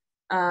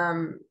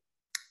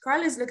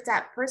 Carl has looked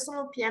at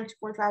personal PM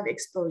 2.5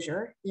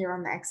 exposure here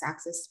on the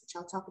x-axis, which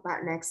I'll talk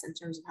about next in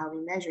terms of how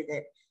we measured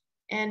it,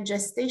 and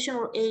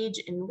gestational age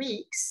in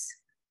weeks.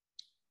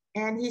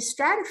 And he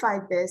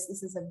stratified this.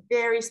 This is a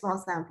very small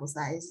sample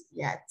size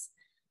yet,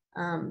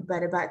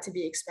 but about to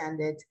be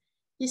expanded.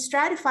 He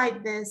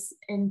stratified this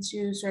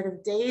into sort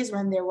of days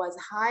when there was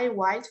high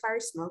wildfire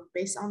smoke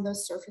based on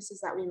those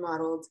surfaces that we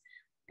modeled,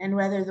 and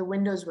whether the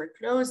windows were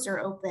closed or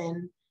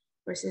open,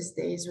 versus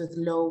days with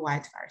low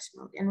wildfire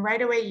smoke. And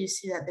right away, you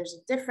see that there's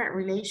a different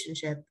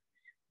relationship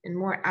and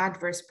more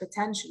adverse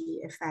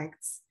potentially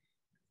effects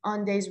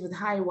on days with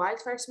high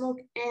wildfire smoke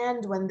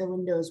and when the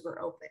windows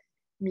were open,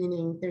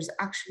 meaning there's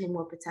actually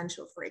more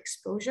potential for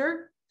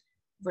exposure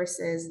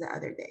versus the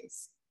other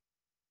days.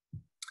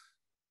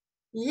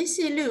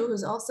 Yixi Liu,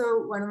 who's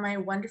also one of my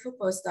wonderful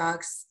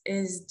postdocs,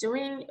 is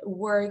doing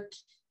work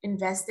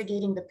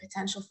investigating the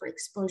potential for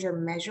exposure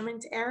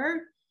measurement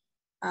error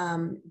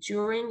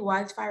during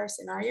wildfire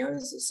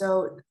scenarios.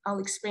 So I'll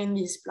explain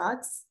these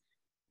plots.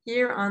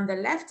 Here on the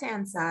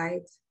left-hand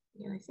side,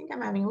 I think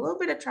I'm having a little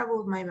bit of trouble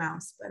with my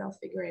mouse, but I'll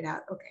figure it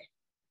out. Okay.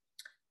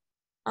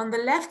 On the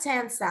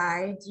left-hand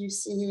side, you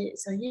see,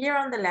 so here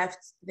on the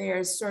left,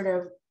 there's sort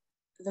of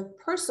the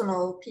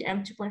personal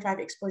PM 2.5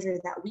 exposure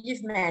that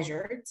we've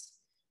measured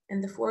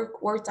and the 4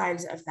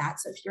 quartiles of that.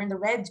 So if you're in the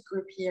red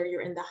group here,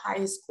 you're in the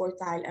highest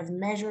quartile of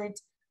measured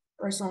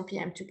personal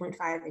PM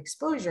 2.5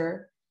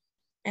 exposure.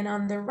 And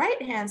on the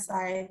right-hand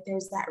side,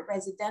 there's that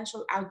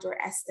residential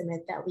outdoor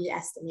estimate that we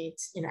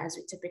estimate, as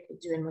we typically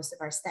do in most of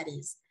our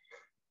studies,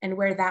 and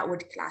where that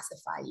would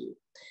classify you.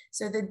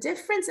 So the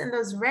difference in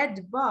those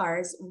red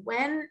bars,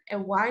 when a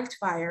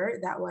wildfire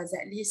that was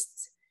at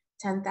least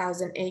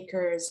 10,000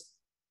 acres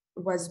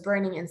was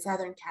burning in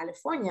Southern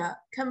California,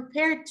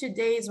 compared to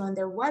days when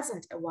there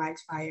wasn't a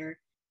wildfire,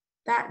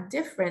 that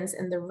difference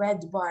in the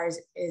red bars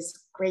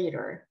is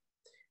greater,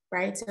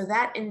 right? So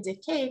that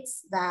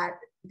indicates that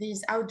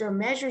these outdoor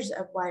measures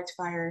of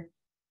wildfire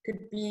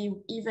could be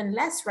even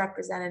less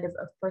representative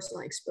of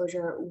personal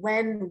exposure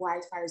when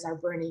wildfires are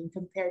burning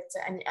compared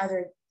to any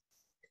other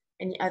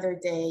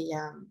day,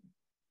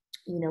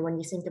 when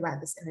you think about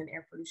this in an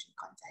air pollution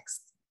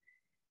context.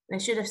 And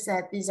I should have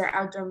said these are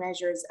outdoor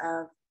measures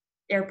of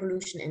air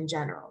pollution in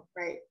general,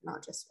 right?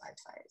 Not just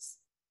wildfires.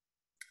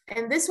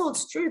 And this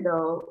holds true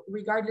though,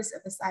 regardless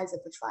of the size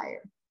of the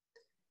fire,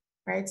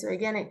 right? So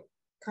again, it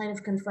kind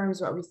of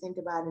confirms what we think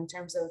about in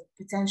terms of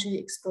potentially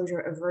exposure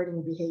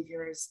averting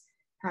behaviors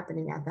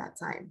happening at that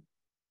time.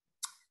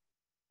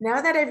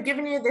 Now that I've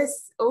given you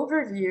this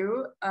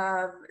overview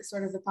of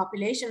sort of the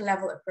population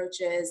level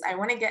approaches, I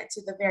want to get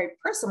to the very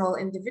personal,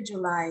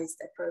 individualized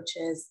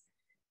approaches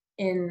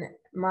in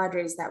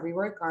Madres that we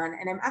work on.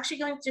 And I'm actually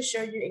going to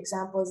show you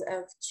examples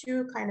of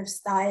 2 kind of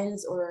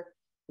styles or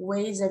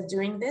ways of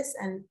doing this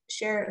and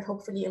share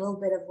hopefully a little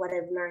bit of what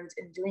I've learned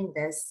in doing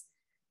this.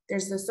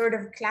 There's the sort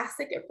of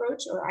classic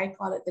approach, or I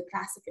call it the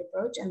classic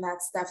approach, and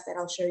that's stuff that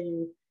I'll show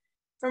you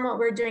from what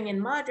we're doing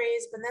in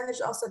Madres, but then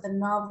there's also the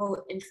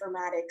novel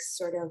informatics,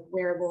 sort of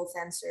wearable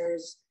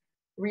sensors,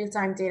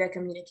 real-time data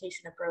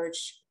communication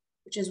approach,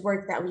 which is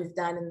work that we've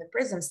done in the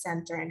PRISM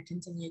Center and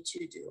continue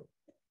to do.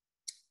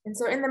 And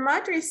so in the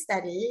Madres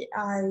study,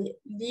 I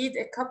lead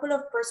a couple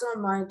of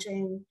personal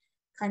monitoring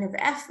kind of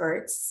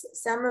efforts.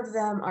 Some of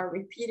them are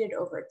repeated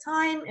over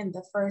time in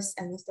the 1st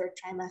and the 3rd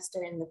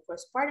trimester in the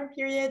postpartum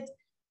period.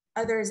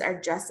 Others are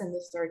just in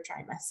the 3rd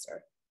trimester.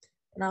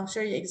 And I'll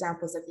show you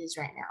examples of these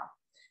right now.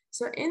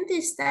 So in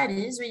these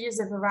studies, we use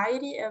a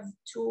variety of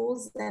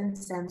tools and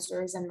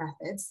sensors and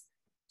methods.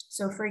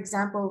 So for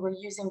example, we're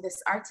using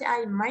this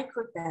RTI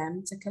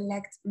micropem to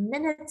collect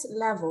minute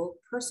level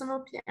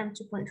personal PM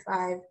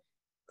 2.5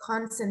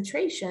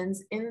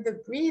 concentrations in the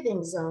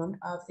breathing zone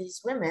of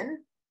these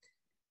women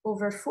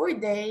over 4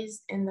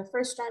 days in the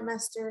 1st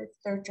trimester,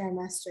 3rd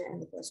trimester,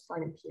 and the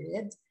postpartum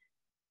period.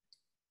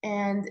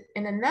 And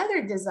in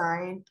another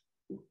design,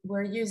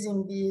 we're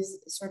using these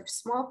sort of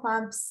small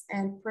pumps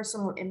and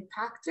personal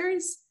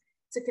impactors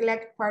to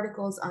collect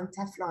particles on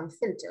Teflon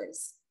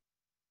filters.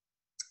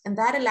 And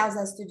that allows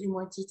us to do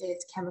more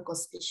detailed chemical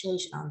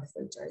speciation on the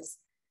filters,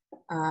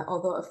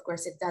 although of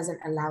course it doesn't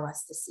allow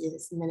us to see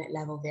this minute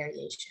level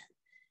variation.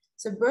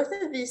 So both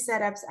of these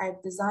setups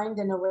I've designed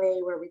in a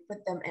way where we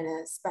put them in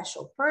a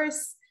special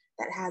purse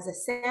that has a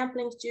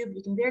sampling tube.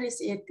 You can barely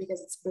see it because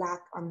it's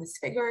black on this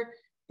figure,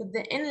 but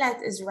the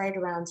inlet is right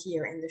around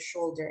here in the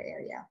shoulder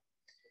area.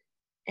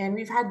 And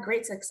we've had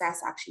great success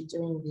actually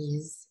doing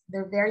these.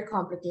 They're very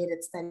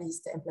complicated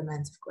studies to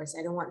implement, of course.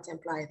 I don't want to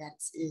imply that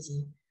it's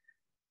easy.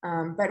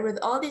 But with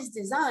all these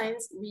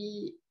designs,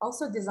 we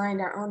also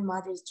designed our own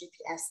Madres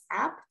GPS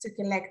app to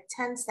collect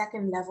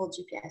 10-second level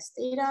GPS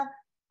data.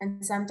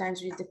 And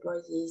sometimes we deploy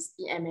these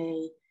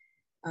EMA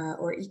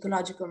or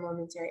ecological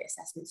momentary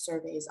assessment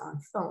surveys on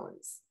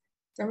phones.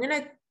 So I'm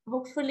gonna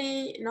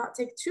hopefully not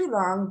take too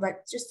long,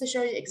 but just to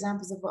show you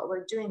examples of what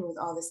we're doing with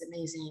all this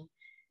amazing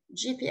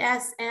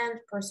GPS and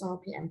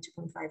personal PM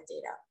 2.5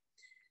 data.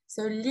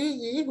 So Li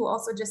Yi, who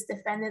also just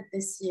defended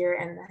this year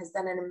and has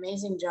done an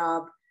amazing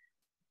job,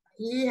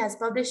 he has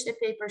published a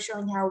paper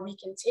showing how we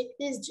can take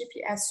these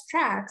GPS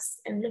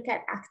tracks and look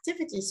at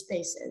activity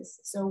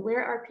spaces. So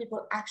where are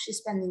people actually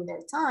spending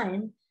their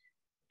time,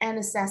 and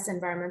assess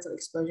environmental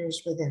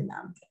exposures within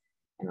them.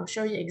 And I'll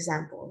show you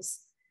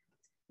examples.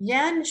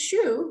 Yan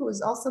Shu, who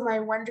is also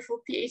my wonderful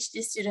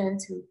PhD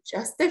student who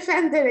just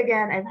defended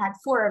again. I've had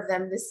 4 of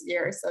them this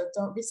year, so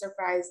don't be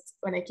surprised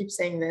when I keep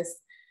saying this.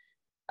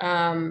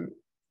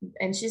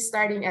 And she's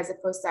starting as a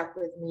postdoc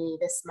with me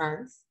this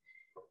month.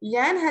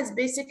 Yan has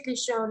basically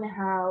shown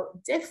how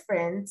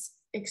different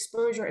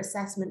exposure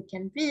assessment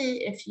can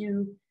be if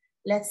you,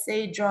 let's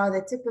say, draw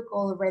the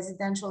typical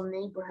residential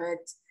neighborhood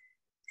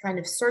kind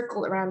of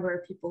circle around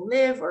where people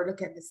live, or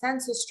look at the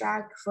census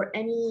tract for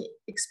any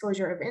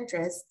exposure of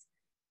interest,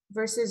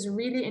 versus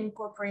really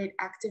incorporate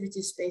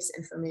activity space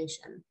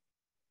information.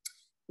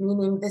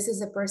 Meaning this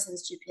is a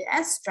person's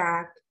GPS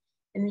track,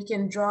 and we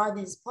can draw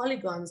these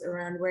polygons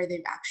around where they've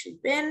actually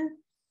been,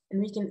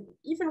 and we can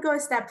even go a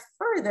step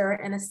further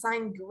and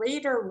assign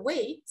greater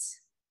weight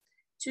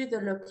to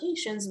the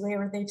locations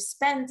where they've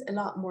spent a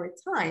lot more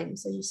time.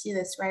 So you see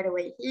this right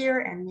away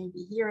here, and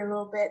maybe here a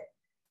little bit,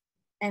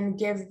 and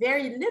give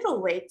very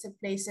little weight to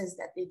places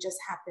that they just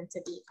happen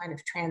to be kind of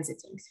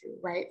transiting through,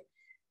 right?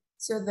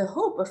 So the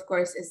hope, of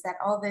course, is that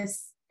all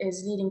this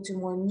is leading to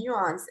more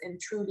nuance and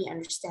truly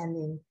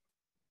understanding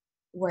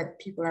what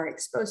people are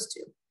exposed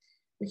to.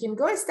 We can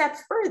go a step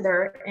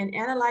further and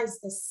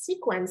analyze the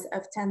sequence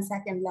of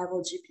 10-second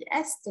level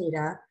GPS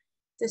data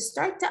to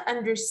start to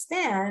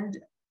understand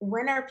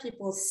when are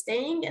people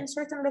staying in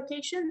certain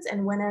locations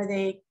and when are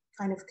they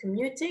kind of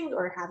commuting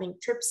or having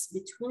trips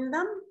between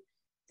them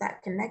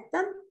that connect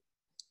them.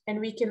 And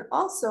we can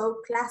also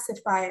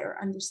classify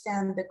or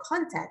understand the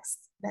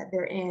context that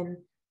they're in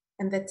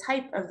and the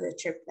type of the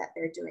trip that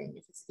they're doing,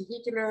 if it's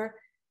vehicular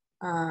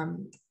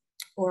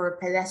or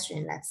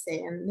pedestrian, let's say.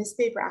 And this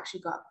paper actually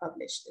got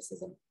published. This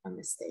is a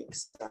mistake,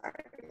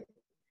 sorry.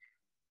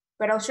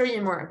 But I'll show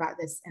you more about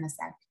this in a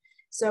sec.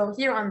 So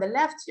here on the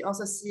left, you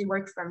also see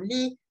work from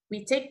Li.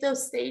 We take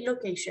those stay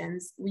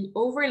locations, we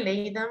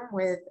overlay them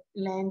with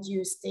land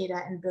use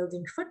data and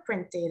building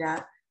footprint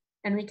data,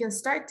 and we can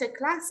start to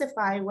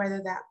classify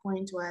whether that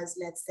point was,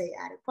 let's say,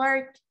 at a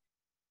park,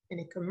 in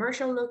a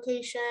commercial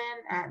location,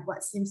 at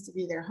what seems to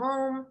be their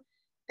home,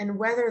 and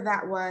whether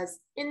that was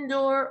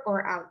indoor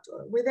or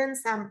outdoor, within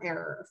some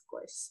error, of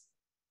course.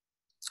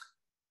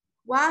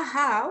 Hua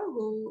Hao,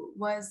 who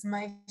was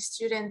my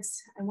student,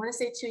 I want to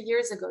say 2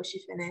 years ago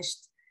she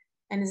finished,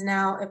 and is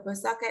now a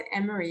postdoc at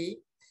Emory.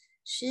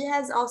 She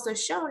has also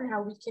shown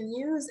how we can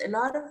use a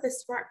lot of the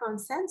smartphone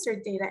sensor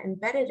data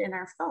embedded in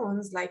our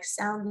phones, like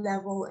sound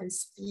level and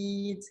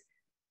speed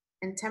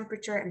and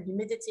temperature and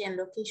humidity and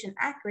location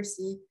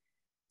accuracy,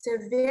 to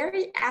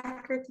very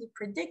accurately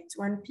predict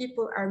when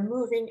people are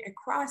moving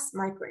across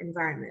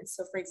microenvironments.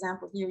 So for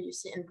example, here you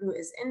see in blue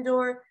is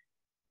indoor,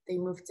 they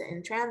move to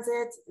in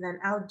transit, then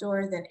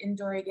outdoor, then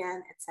indoor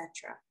again,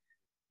 etc.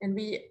 And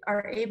we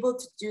are able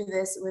to do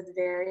this with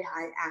very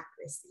high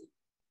accuracy.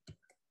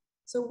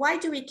 So why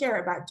do we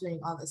care about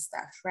doing all this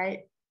stuff, right?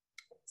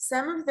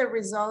 Some of the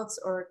results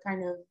or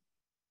kind of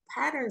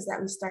patterns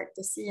that we start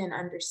to see and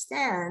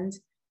understand,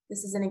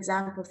 this is an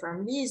example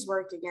from Lee's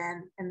work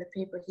again, and the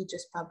paper he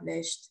just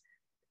published.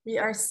 We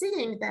are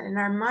seeing that in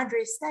our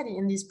Madre study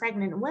in these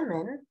pregnant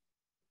women,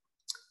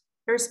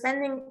 they're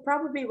spending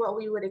probably what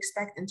we would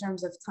expect in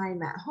terms of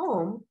time at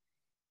home,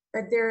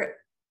 but they're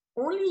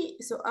only,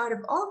 so out of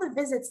all the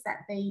visits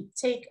that they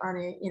take on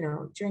a,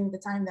 during the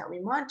time that we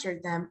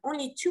monitored them,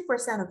 only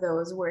 2% of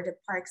those were to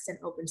parks and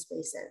open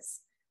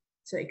spaces.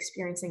 So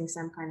experiencing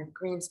some kind of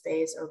green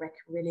space or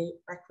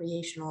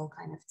recreational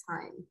kind of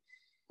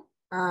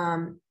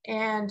time.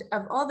 And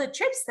of all the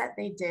trips that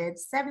they did,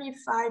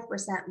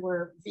 75%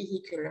 were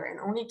vehicular and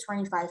only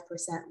 25%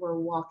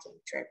 were walking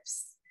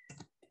trips.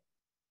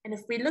 And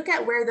if we look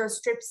at where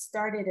those trips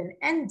started and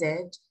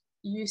ended,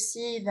 you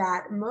see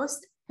that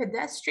most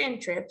pedestrian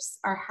trips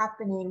are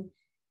happening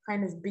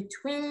kind of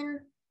between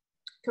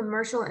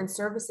commercial and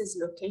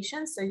services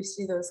locations. So you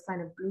see those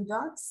kind of blue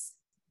dots.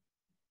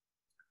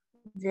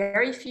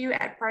 Very few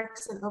at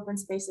parks and open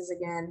spaces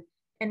again.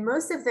 And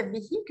most of the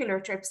vehicular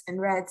trips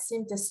in red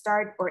seem to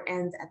start or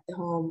end at the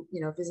home,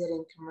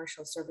 visiting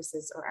commercial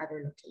services or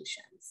other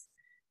locations,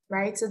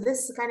 right? So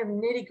this kind of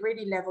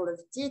nitty-gritty level of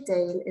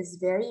detail is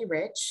very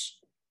rich.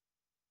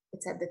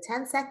 It's at the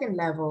 10-second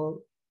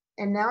level.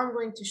 And now I'm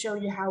going to show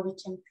you how we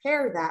can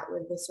pair that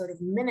with the sort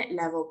of minute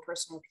level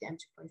personal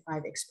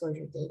PM2.5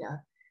 exposure data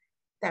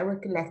that we're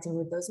collecting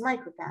with those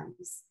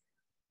micropams.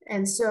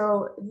 And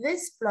so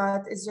this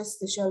plot is just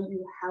to show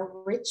you how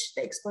rich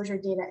the exposure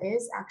data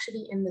is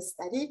actually in the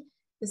study.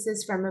 This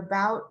is from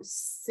about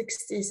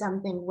 60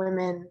 something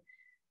women,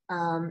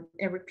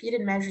 a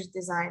repeated measures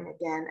design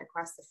again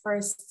across the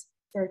first,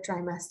 third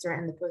trimester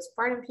and the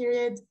postpartum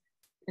period,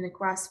 and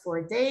across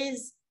 4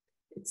 days.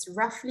 It's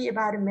roughly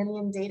about 1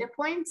 million data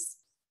points.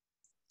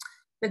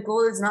 The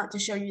goal is not to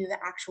show you the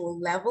actual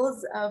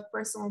levels of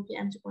personal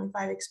PM2.5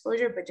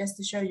 exposure, but just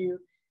to show you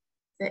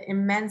the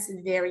immense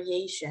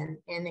variation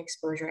in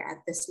exposure at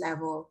this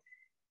level.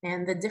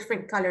 And the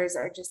different colors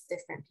are just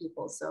different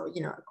people. So,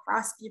 you know,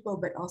 across people,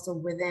 but also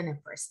within a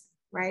person,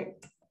 right?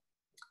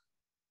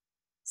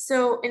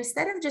 So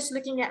instead of just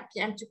looking at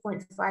PM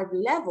 2.5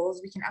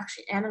 levels, we can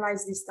actually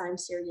analyze these time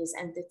series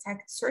and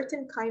detect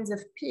certain kinds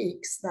of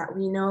peaks that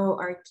we know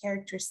are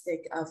characteristic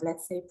of,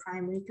 let's say,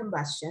 primary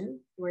combustion,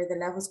 where the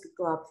levels could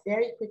go up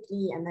very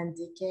quickly and then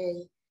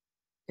decay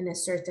in a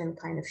certain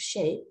kind of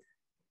shape.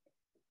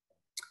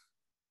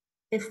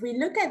 If we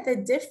look at the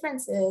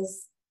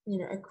differences, you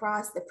know,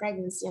 across the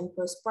pregnancy and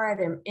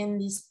postpartum in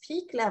these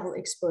peak level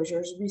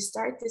exposures, we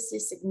start to see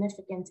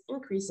significant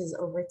increases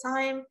over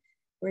time,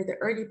 where the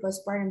early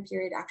postpartum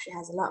period actually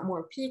has a lot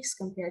more peaks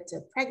compared to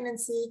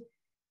pregnancy.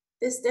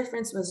 This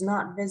difference was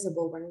not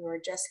visible when we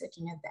were just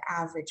looking at the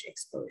average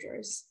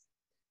exposures,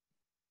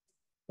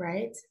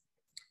 right?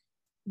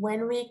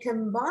 When we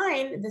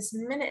combine this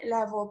minute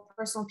level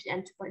personal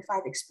PM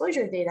 2.5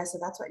 exposure data, so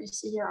that's what you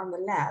see here on the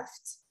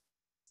left,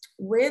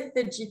 with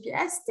the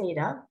GPS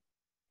data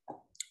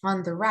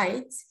on the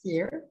right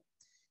here,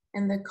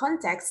 and the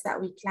context that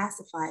we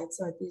classified,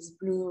 so these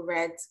blue,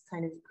 red,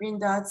 kind of green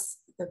dots,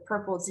 the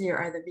purples here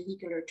are the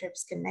vehicular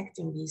trips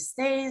connecting these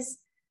stays.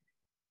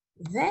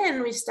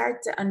 Then we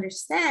start to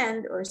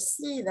understand or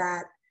see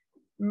that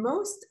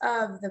most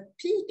of the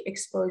peak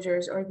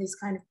exposures, or these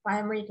kind of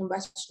primary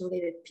combustion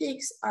related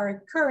peaks, are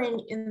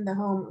occurring in the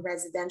home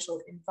residential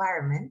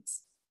environment.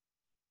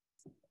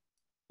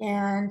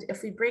 And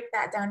if we break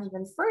that down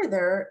even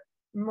further,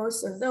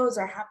 most of those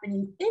are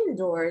happening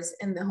indoors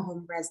in the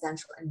home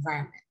residential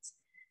environment.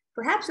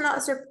 Perhaps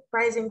not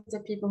surprising to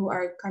people who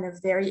are kind of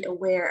very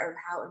aware of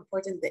how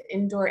important the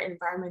indoor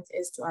environment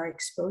is to our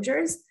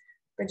exposures,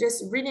 but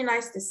just really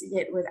nice to see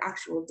it with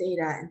actual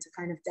data and to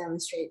kind of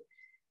demonstrate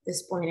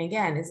this point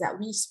again, is that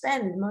we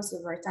spend most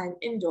of our time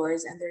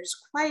indoors, and there's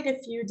quite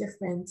a few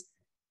different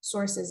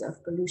sources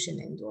of pollution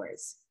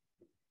indoors.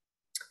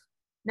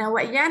 Now,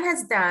 what Yan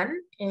has done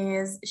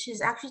is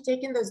she's actually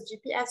taken those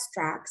GPS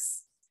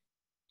tracks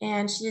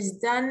and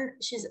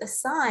she's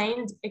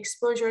assigned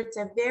exposure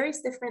to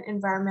various different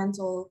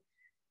environmental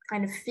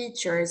kind of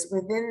features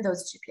within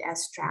those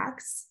GPS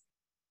tracks.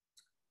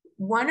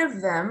 One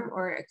of them,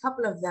 or a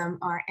couple of them,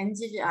 are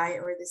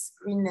NDVI, or this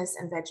greenness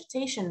and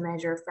vegetation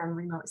measure from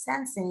remote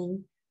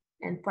sensing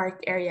and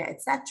park area,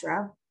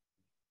 etc.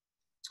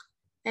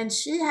 And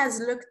she has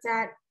looked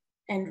at,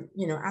 and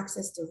you know,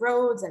 access to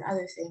roads and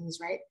other things,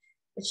 right?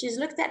 But she's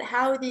looked at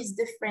how these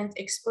different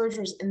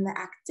exposures in the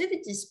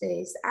activity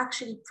space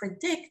actually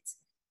predict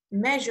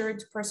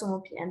measured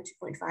personal PM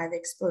 2.5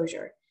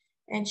 exposure.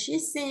 And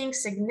she's seeing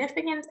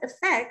significant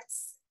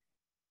effects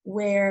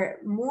where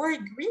more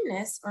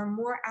greenness or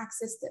more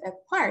access to a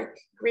park,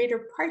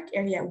 greater park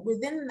area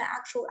within the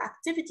actual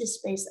activity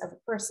space of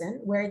a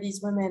person, where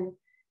these women,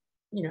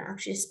 you know,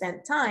 actually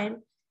spent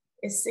time,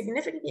 is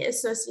significantly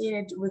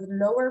associated with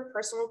lower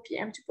personal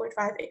PM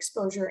 2.5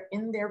 exposure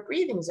in their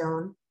breathing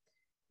zone.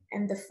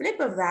 And the flip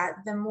of that,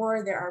 the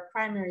more there are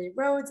primary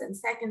roads and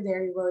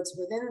secondary roads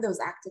within those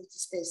activity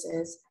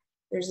spaces,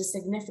 there's a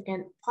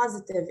significant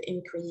positive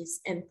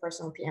increase in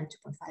personal PM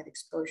 2.5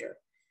 exposure.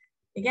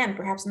 Again,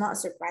 perhaps not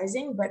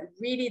surprising, but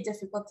really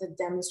difficult to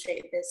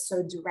demonstrate this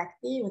so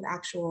directly with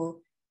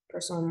actual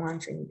personal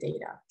monitoring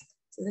data.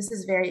 So this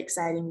is very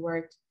exciting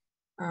work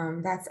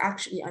that's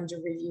actually under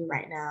review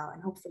right now,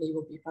 and hopefully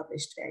will be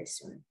published very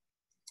soon.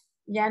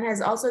 Yan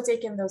has also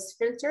taken those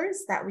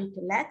filters that we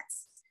collect,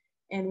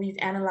 and we've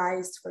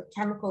analyzed for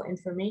chemical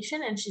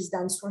information, and she's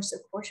done source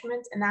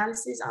apportionment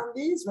analyses on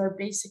these, where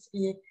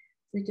basically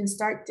we can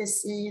start to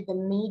see the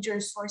major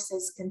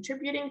sources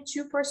contributing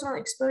to personal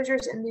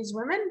exposures in these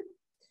women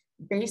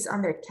based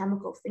on their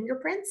chemical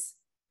fingerprints.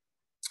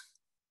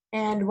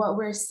 And what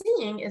we're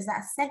seeing is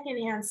that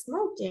secondhand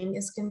smoking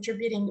is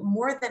contributing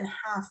more than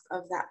half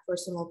of that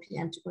personal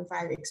PM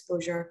 2.5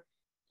 exposure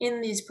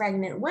in these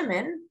pregnant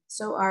women.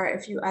 So are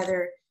a few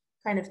other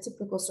kind of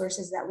typical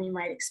sources that we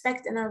might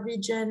expect in our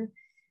region.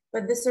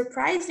 But the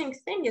surprising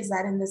thing is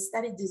that in the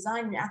study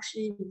design, we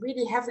actually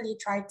really heavily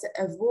tried to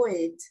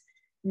avoid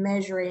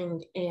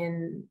measuring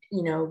in,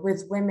 you know,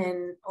 with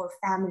women or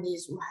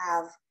families who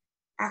have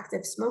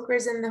active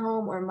smokers in the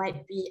home or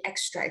might be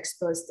extra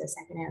exposed to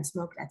secondhand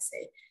smoke, let's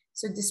say.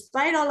 So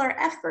despite all our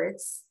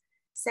efforts,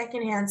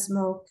 secondhand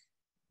smoke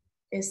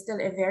is still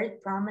a very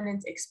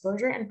prominent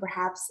exposure, and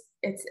perhaps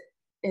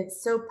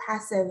it's so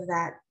passive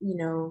that, you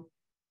know,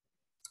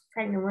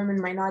 pregnant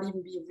women might not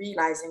even be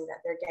realizing that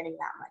they're getting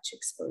that much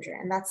exposure.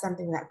 And that's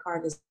something that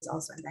Carl is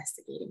also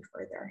investigating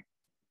further.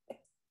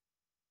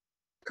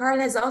 Carl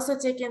has also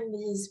taken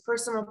these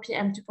personal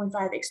PM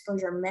 2.5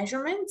 exposure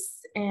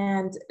measurements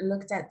and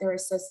looked at their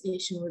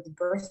association with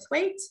birth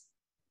weight.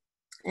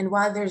 And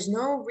while there's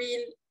no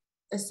real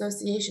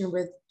association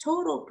with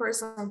total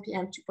personal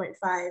PM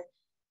 2.5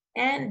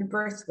 and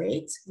birth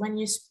weight, when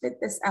you split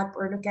this up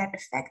or look at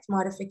effect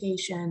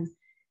modification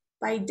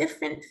by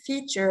different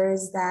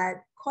features that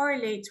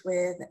correlate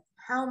with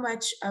how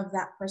much of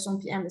that personal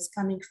PM is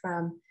coming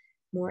from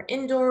more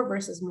indoor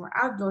versus more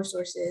outdoor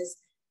sources,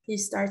 he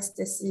starts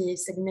to see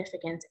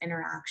significant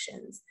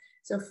interactions.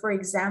 So for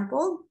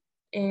example,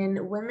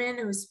 in women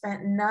who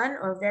spent none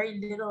or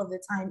very little of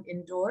the time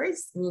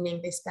indoors,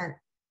 meaning they spent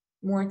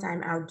more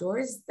time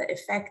outdoors, the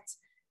effect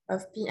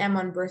of PM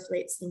on birth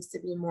weight seems to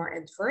be more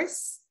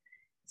adverse.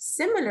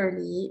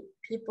 Similarly,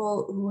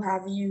 people who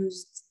have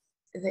used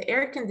the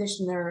air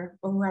conditioner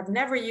or who have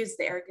never used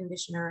the air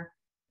conditioner,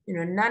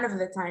 none of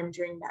the time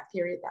during that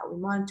period that we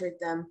monitored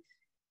them,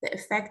 the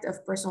effect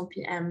of personal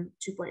PM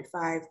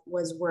 2.5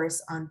 was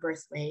worse on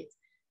birth weight.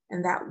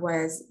 And that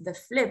was the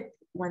flip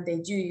when they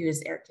do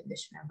use air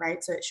conditioner,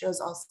 right? So it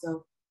shows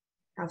also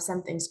how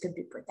some things could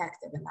be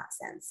protective in that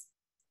sense.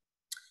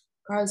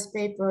 Carl's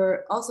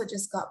paper also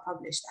just got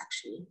published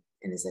actually,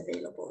 and is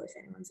available if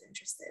anyone's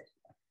interested.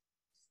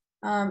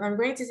 I'm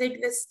going to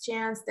take this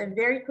chance to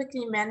very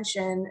quickly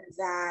mention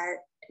that,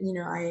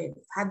 I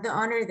had the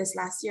honor this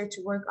last year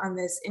to work on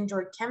this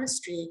indoor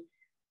chemistry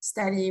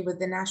study with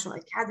the national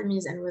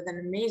academies and with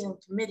an amazing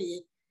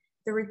committee.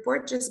 The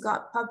report just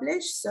got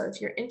published. So if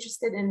you're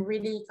interested in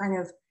really kind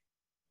of,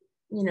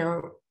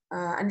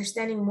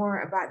 understanding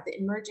more about the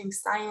emerging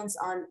science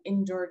on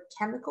indoor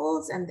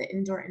chemicals and the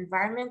indoor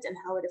environment and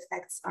how it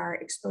affects our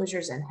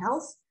exposures and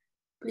health,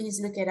 please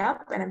look it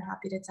up and I'm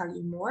happy to tell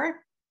you more.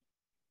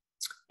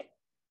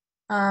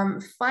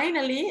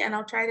 Finally, and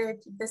I'll try to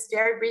keep this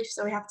very brief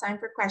so we have time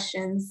for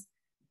questions,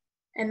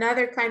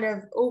 another kind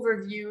of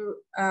overview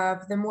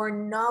of the more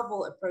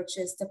novel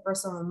approaches to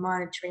personal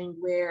monitoring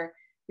where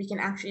we can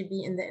actually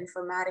be in the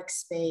informatics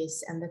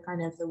space and the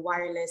kind of the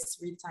wireless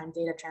real-time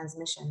data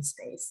transmission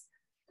space.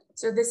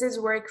 So this is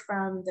work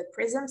from the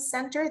PRISM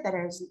Center that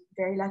I was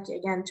very lucky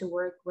again to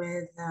work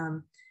with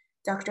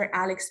Dr.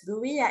 Alex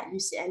Bowie at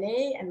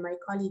UCLA and my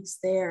colleagues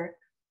there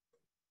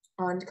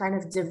on kind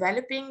of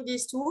developing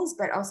these tools,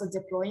 but also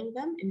deploying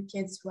them in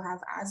kids who have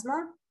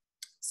asthma.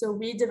 So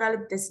we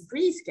developed this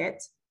breathe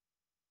kit,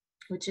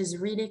 which is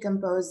really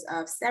composed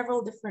of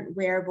several different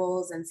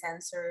wearables and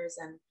sensors.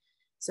 And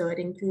so it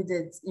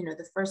included,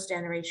 the first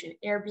generation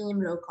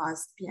AirBeam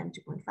low-cost PM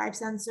 2.5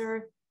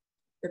 sensor,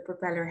 the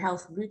Propeller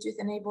Health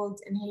Bluetooth-enabled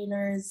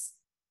inhalers,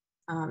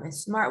 a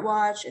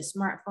smartwatch, a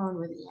smartphone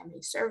with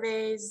EMA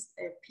surveys,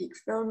 a peak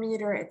flow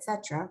meter,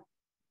 etc.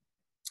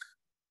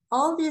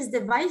 All these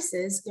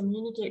devices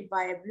communicate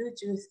via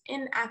Bluetooth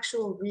in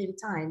actual real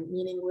time,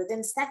 meaning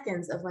within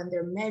seconds of when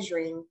they're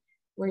measuring,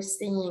 we're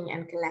seeing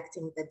and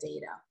collecting the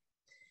data.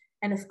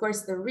 And of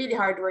course, the really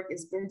hard work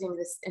is building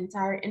this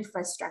entire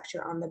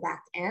infrastructure on the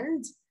back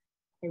end.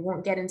 I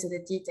won't get into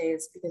the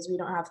details because we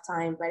don't have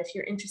time, but if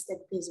you're interested,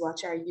 please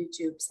watch our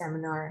YouTube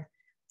seminar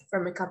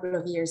from a couple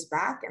of years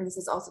back. And this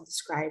is also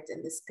described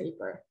in this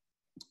paper.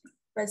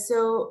 But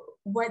so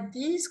what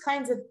these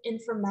kinds of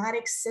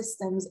informatics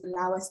systems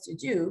allow us to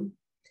do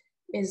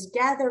is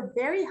gather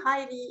very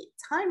highly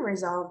time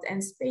resolved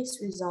and space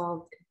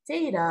resolved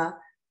data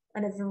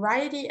on a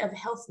variety of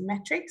health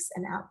metrics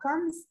and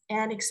outcomes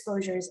and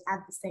exposures at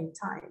the same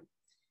time.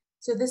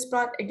 So this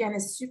plot, again,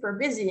 is super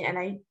busy, and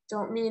I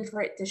don't mean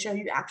for it to show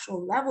you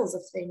actual levels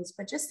of things,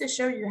 but just to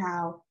show you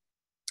how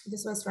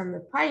this was from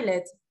the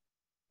pilot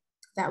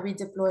that we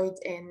deployed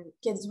in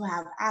kids who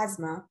have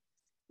asthma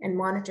and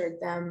monitored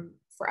them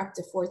for up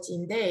to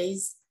 14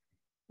 days.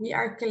 We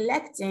are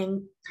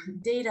collecting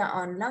data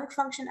on lung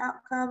function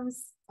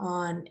outcomes,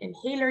 on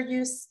inhaler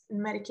use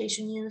and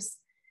medication use,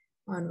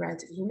 on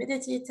relative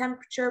humidity,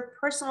 temperature,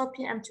 personal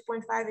PM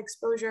 2.5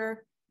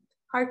 exposure,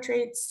 heart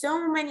rate,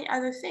 so many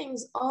other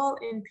things, all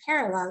in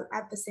parallel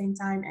at the same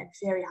time at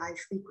very high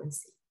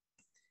frequency.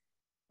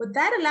 What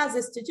that allows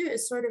us to do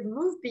is sort of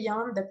move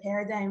beyond the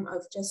paradigm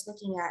of just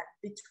looking at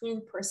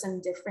between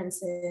person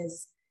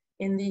differences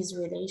in these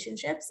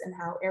relationships and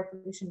how air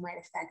pollution might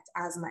affect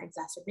asthma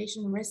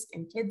exacerbation risk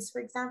in kids,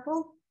 for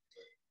example.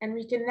 And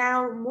we can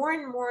now more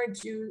and more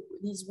do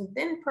these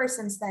within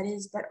person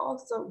studies, but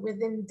also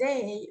within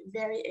day,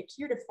 very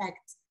acute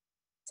effect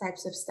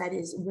types of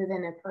studies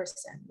within a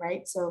person,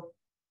 right? So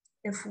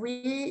if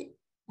we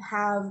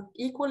have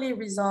equally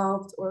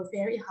resolved or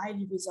very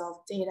highly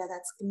resolved data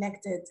that's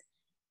collected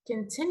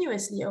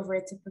continuously over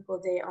a typical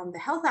day on the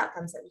health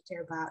outcomes that we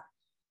care about,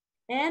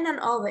 and on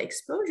all the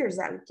exposures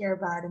that we care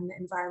about in the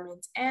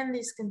environment and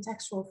these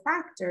contextual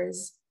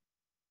factors,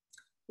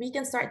 we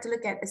can start to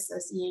look at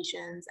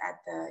associations at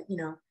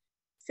the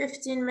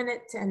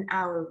 15-minute to an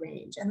hour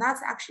range. And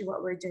that's actually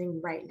what we're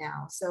doing right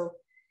now. So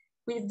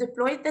we've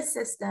deployed the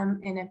system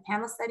in a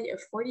panel study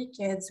of 40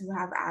 kids who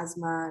have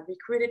asthma,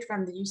 recruited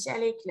from the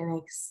UCLA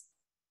clinics.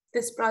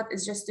 This plot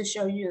is just to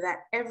show you that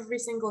every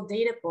single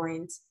data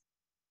point,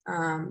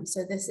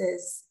 so this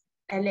is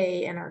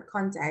LA in our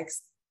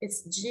context,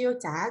 it's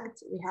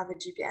geotagged. We have a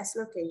GPS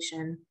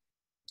location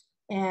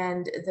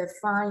and the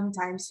fine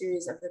time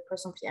series of the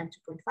personal PM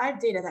 2.5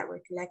 data that we're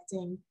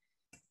collecting.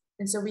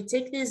 And so we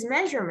take these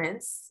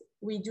measurements,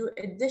 we do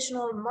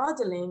additional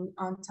modeling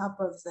on top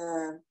of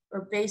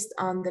or based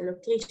on the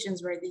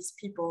locations where these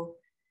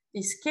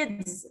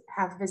kids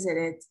have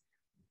visited.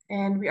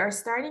 And we are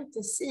starting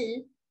to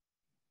see,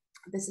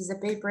 this is a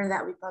paper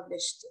that we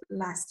published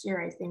last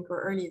year, I think,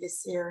 or early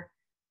this year,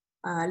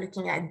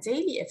 looking at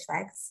daily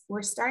effects,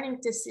 we're starting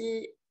to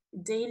see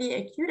daily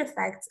acute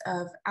effects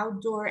of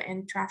outdoor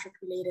and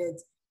traffic-related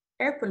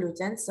air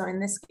pollutants. So in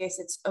this case,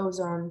 it's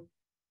ozone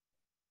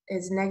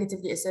is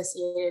negatively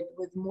associated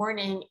with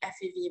morning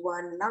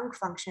FEV1 lung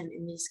function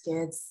in these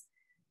kids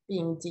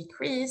being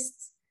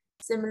decreased.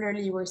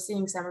 Similarly, we're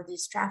seeing some of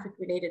these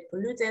traffic-related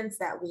pollutants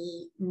that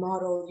we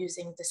model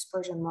using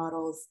dispersion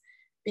models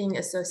being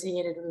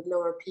associated with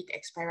lower peak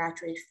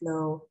expiratory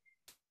flow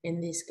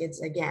in these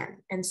kids again.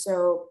 And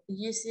so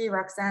you see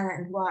Roxana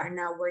and Hua are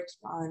now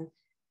working on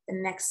the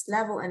next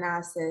level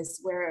analysis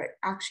where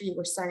actually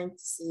we're starting to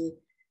see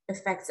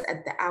effects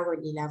at the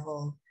hourly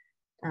level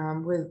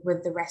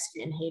with the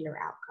rescue inhaler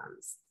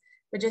outcomes.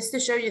 But just to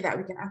show you that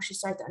we can actually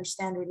start to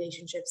understand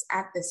relationships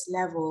at this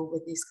level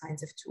with these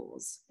kinds of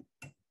tools.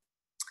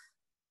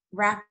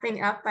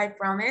 Wrapping up, I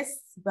promise,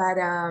 but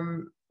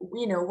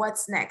you know,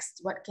 what's next?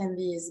 What can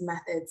these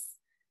methods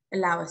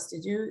allow us to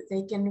do?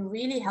 They can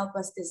really help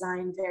us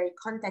design very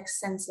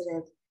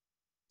context-sensitive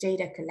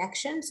data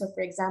collection. So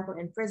for example,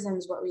 in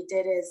PRISMS, what we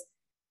did is,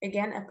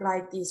 again,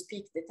 applied these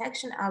peak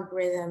detection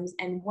algorithms.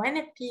 And when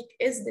a peak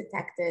is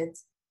detected,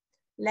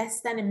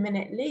 less than a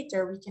minute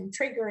later, we can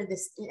trigger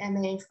this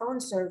EMA phone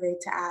survey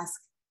to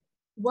ask,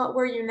 what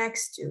were you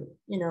next to?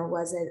 You know,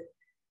 was it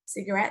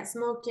cigarette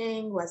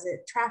smoking? Was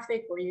it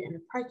traffic? Were you in a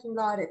parking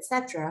lot,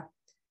 etc.?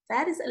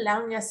 That is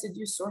allowing us to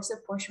do source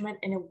apportionment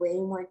in a way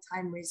more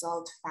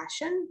time-resolved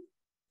fashion.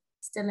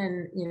 Still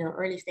in, you know,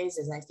 early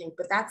phases, I think,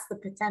 but that's the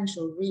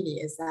potential really,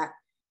 is that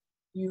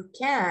you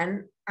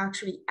can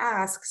actually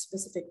ask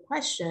specific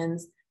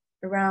questions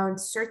around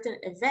certain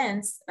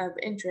events of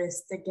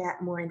interest to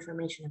get more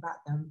information about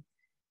them.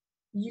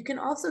 You can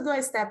also go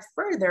a step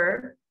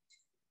further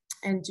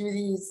and do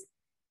these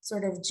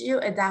sort of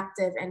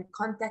geo-adaptive and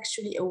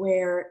contextually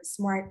aware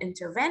smart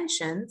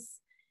interventions.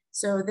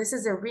 So this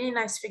is a really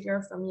nice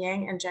figure from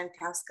Yang and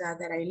Jankowska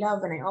that I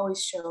love and I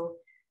always show.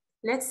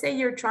 Let's say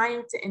you're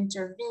trying to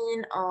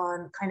intervene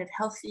on kind of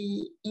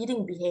healthy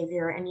eating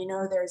behavior and you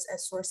know there's a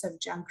source of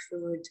junk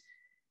food,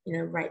 you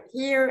know, right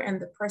here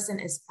and the person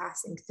is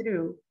passing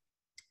through.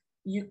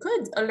 You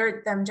could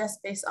alert them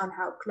just based on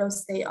how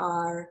close they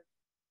are,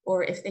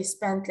 or if they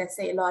spent, let's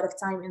say, a lot of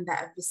time in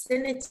that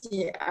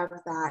vicinity of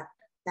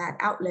that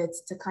outlet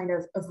to kind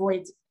of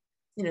avoid,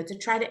 you know, to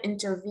try to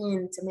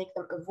intervene to make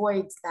them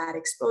avoid that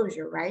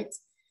exposure, right?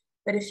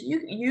 But if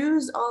you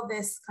use all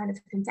this kind of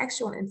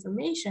contextual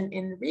information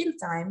in real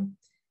time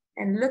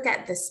and look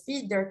at the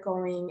speed they're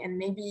going and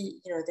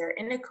maybe, you know, they're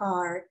in a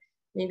car,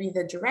 maybe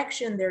the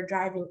direction they're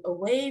driving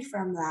away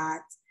from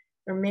that,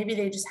 or maybe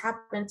they just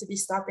happen to be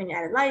stopping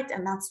at a light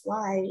and that's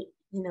why,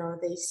 you know,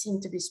 they seem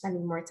to be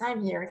spending more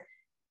time here,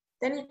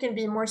 then you can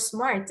be more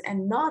smart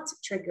and not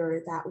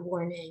trigger that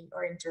warning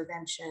or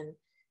intervention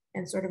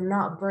and sort of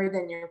not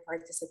burden your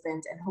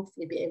participant and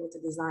hopefully be able to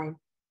design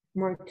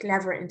more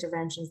clever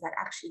interventions that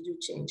actually do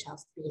change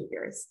health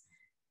behaviors.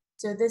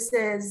 So this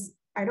is,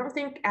 I don't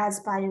think as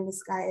pie in the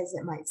sky as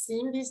it might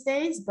seem these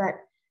days, but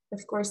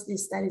of course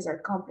these studies are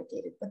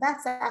complicated, but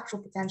that's the actual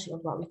potential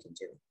of what we can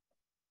do.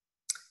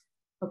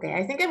 Okay,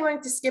 I think I'm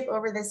going to skip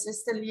over this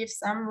just to leave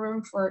some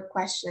room for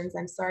questions.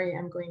 I'm sorry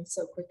I'm going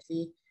so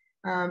quickly,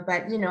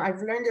 but you know,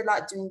 I've learned a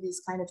lot doing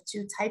these kind of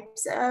two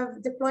types of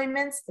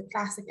deployments, the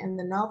classic and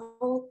the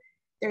novel.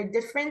 They're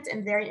different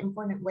in very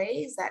important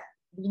ways that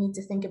we need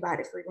to think about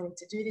if we're going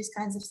to do these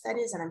kinds of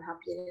studies, and I'm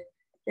happy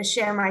to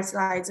share my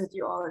slides with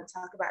you all and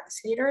talk about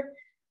this later.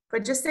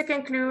 But just to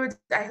conclude,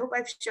 I hope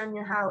I've shown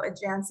you how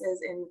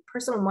advances in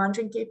personal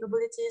monitoring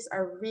capabilities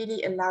are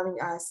really allowing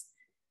us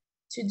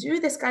to do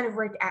this kind of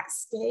work at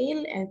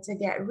scale and to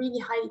get really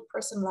highly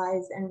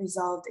personalized and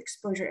resolved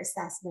exposure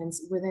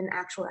assessments within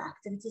actual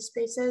activity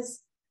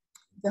spaces.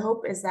 The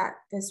hope is that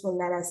this will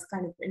let us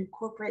kind of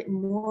incorporate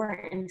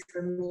more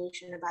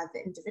information about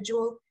the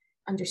individual,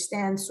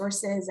 understand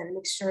sources and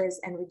mixtures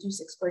and reduce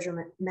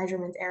exposure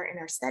measurement error in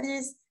our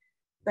studies,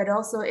 but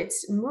also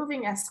it's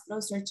moving us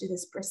closer to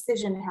this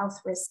precision health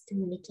risk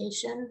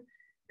communication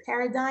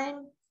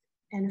paradigm.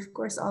 And of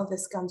course, all of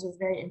this comes with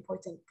very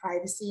important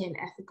privacy and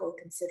ethical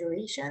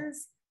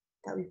considerations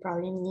that we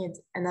probably need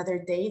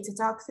another day to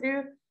talk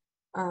through,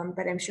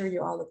 but I'm sure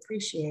you all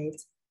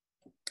appreciate.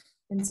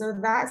 And so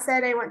that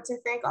said, I want to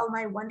thank all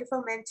my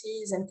wonderful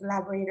mentees and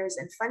collaborators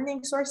and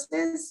funding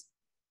sources.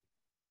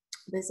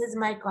 This is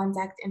my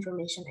contact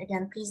information.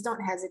 Again, please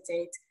don't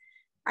hesitate.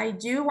 I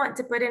do want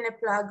to put in a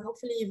plug,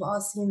 hopefully you've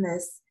all seen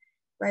this,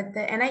 but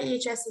the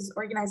NIEHS is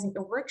organizing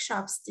a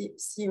workshop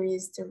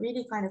series to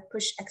really kind of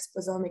push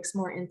exposomics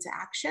more into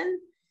action.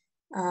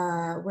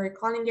 We're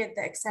calling it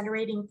the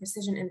Accelerating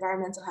Precision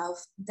Environmental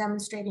Health,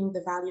 Demonstrating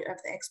the Value of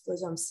the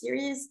Exposome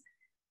series.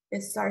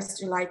 It starts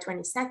July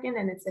 22nd,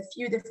 and it's a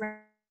few different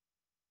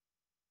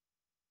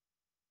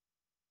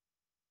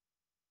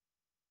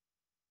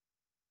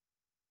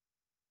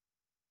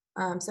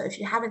so if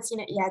you haven't seen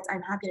it yet,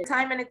 I'm happy to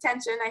time and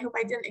attention. I hope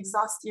I didn't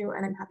exhaust you,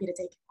 and I'm happy to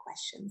take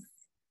questions.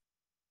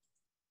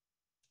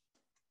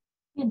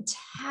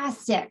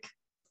 Fantastic.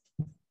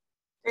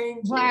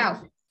 Thank you.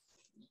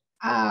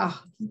 Wow.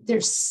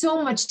 There's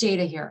so much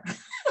data here.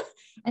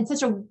 and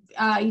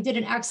you did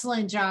an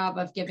excellent job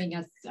of giving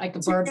us like a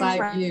bird's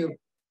eye view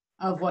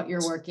of what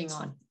you're working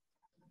on.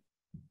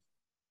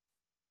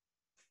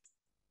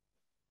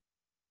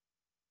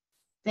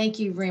 Thank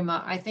you,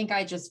 Rima. I think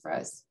I just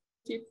froze.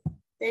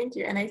 Thank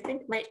you. And I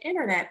think my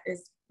internet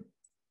is,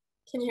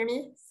 can you hear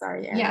me?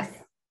 Sorry, Erin. Yes.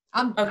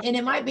 Okay. And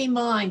it might be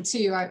mine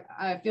too.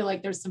 I feel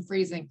like there's some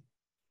freezing.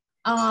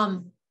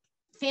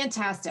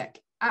 Fantastic.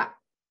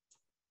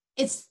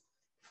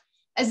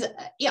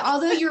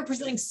 Although you're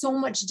presenting so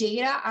much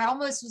data, I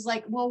almost was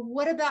like, well,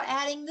 what about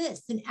adding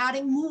this and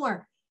adding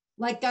more,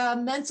 like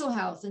mental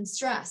health and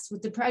stress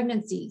with the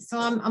pregnancy? So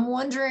I'm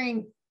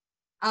wondering,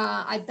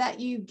 I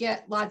bet you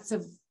get lots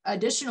of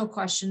additional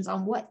questions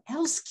on what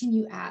else can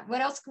you add?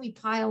 What else can we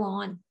pile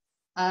on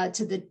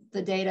to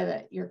the data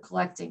that you're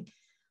collecting?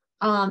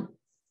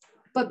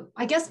 But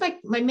I guess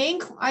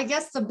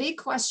the big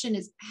question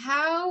is,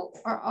 how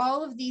are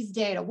all of these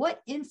data,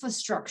 what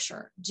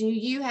infrastructure do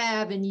you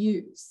have and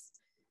use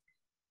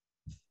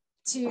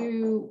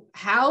to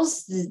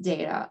house the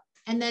data,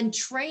 and then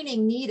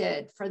training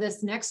needed for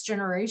this next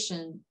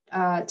generation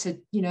to,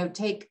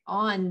 take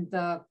on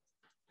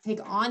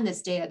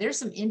this data? There's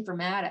some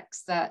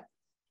informatics that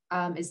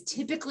is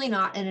typically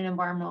not in an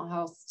environmental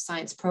health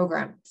science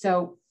program.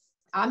 So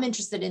I'm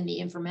interested in the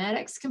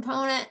informatics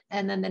component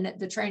and then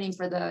the training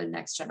for the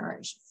next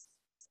generation.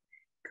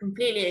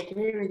 Completely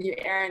agree with you,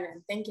 Erin,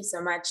 and thank you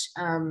so much.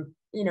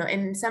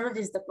 In some of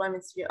these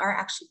deployments, we are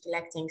actually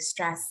collecting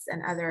stress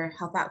and other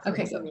health outcome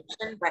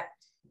information, but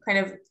kind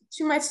of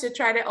too much to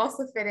try to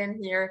also fit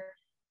in here.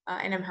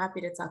 And I'm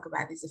happy to talk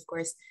about these, of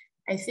course.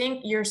 I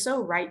think you're so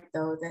right,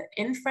 though, the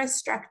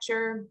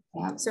infrastructure.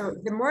 Yeah. So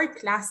the more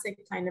classic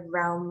kind of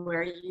realm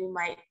where you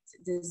might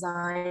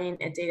design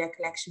a data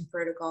collection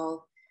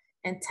protocol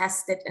and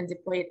test it and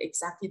deploy it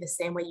exactly the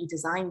same way you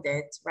designed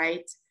it,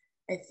 right?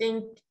 I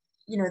think,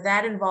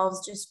 that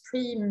involves just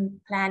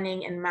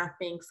pre-planning and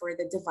mapping for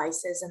the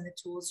devices and the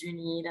tools you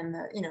need and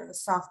the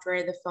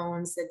software, the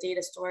phones, the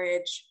data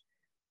storage,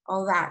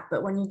 all that.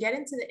 But when you get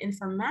into the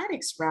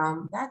informatics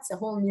realm, that's a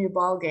whole new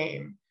ball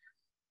game.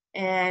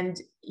 And,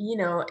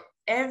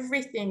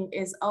 everything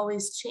is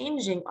always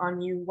changing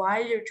on you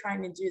while you're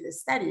trying to do the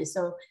study.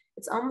 So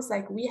it's almost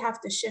like we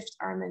have to shift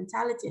our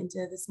mentality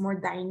into this more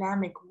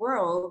dynamic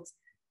world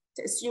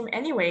to assume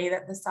anyway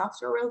that the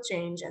software will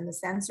change and the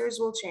sensors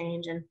will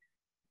change and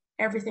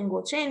everything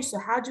will change. So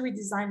how do we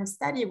design a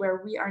study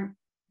where we are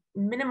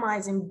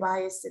minimizing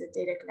bias to the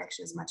data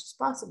collection as much as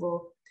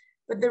possible?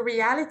 But the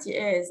reality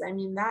is,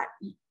 that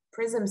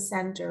PRISM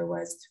Center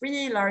was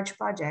 3 large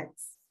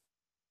projects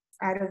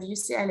out of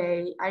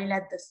UCLA. I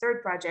led the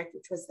 3rd project,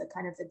 which was the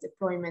kind of the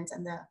deployment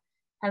and the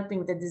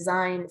helping the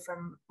design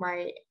from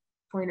my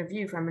point of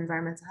view from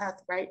environmental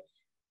health, right?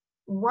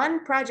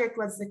 One project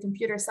was the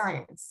computer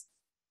science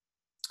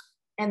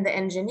and the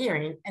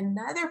engineering.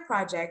 Another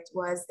project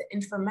was the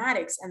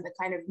informatics and the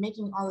kind of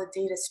making all the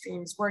data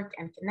streams work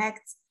and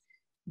connect,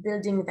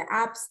 building the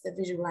apps, the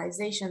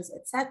visualizations,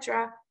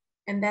 etc.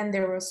 And then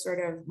there was sort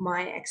of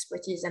my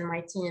expertise and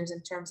my teams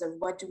in terms of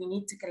what do we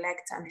need to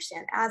collect to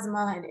understand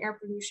asthma and air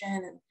pollution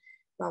and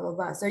blah, blah,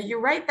 blah. So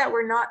you're right that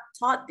we're not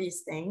taught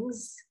these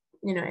things,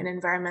 in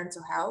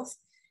environmental health.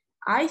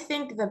 I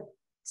think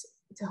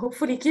to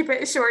hopefully keep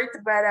it short,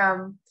 but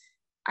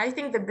I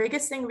think the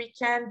biggest thing we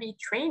can be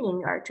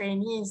training our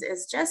trainees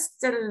is just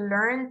to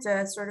learn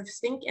to sort of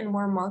think in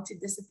more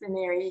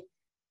multidisciplinary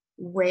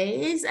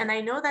ways. And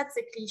I know that's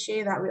a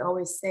cliche that we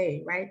always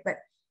say, right? But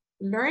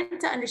learn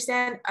to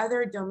understand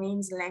other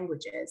domains'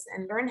 languages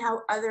and learn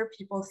how other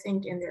people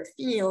think in their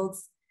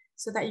fields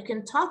so that you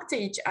can talk to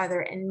each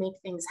other and make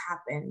things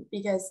happen.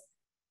 Because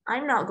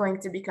I'm not going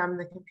to become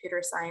the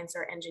computer science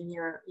or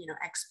engineer,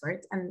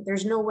 expert, and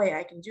there's no way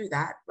I can do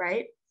that,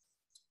 right?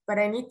 But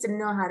I need to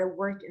know how to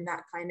work in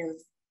that kind of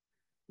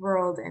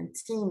world and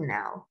team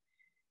now.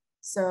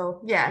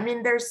 So yeah,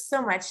 there's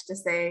so much to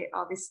say,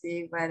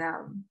 obviously, but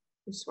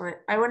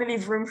I want to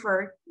leave room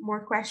for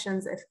more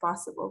questions if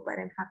possible, but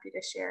I'm happy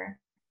to share.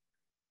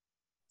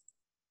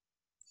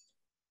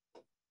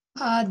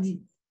 Are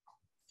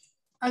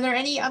there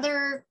any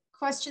other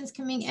questions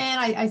coming in?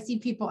 I see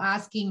people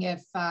asking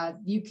if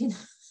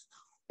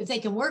if they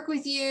can work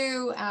with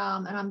you,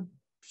 and I'm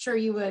sure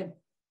you would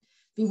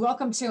be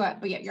welcome to it,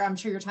 but yeah, I'm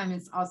sure your time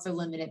is also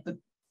limited. But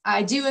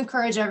I do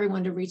encourage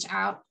everyone to reach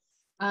out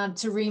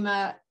to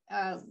Rima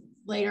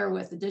later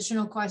with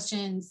additional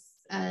questions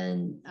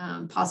and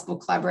possible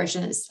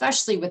collaboration,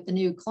 especially with the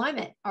new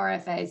climate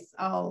RFAs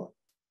all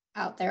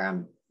out there.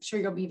 I'm sure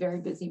you'll be very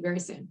busy very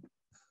soon.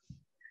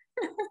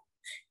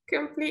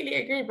 Completely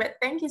agree, but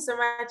thank you so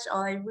much,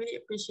 all. I really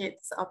appreciate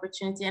this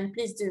opportunity, and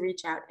please do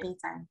reach out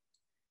anytime.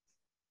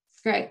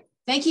 Great.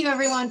 Thank you,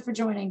 everyone, for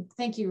joining.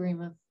 Thank you,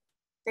 Rima.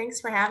 Thanks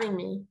for having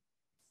me.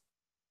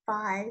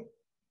 Bye.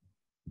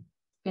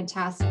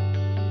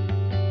 Fantastic.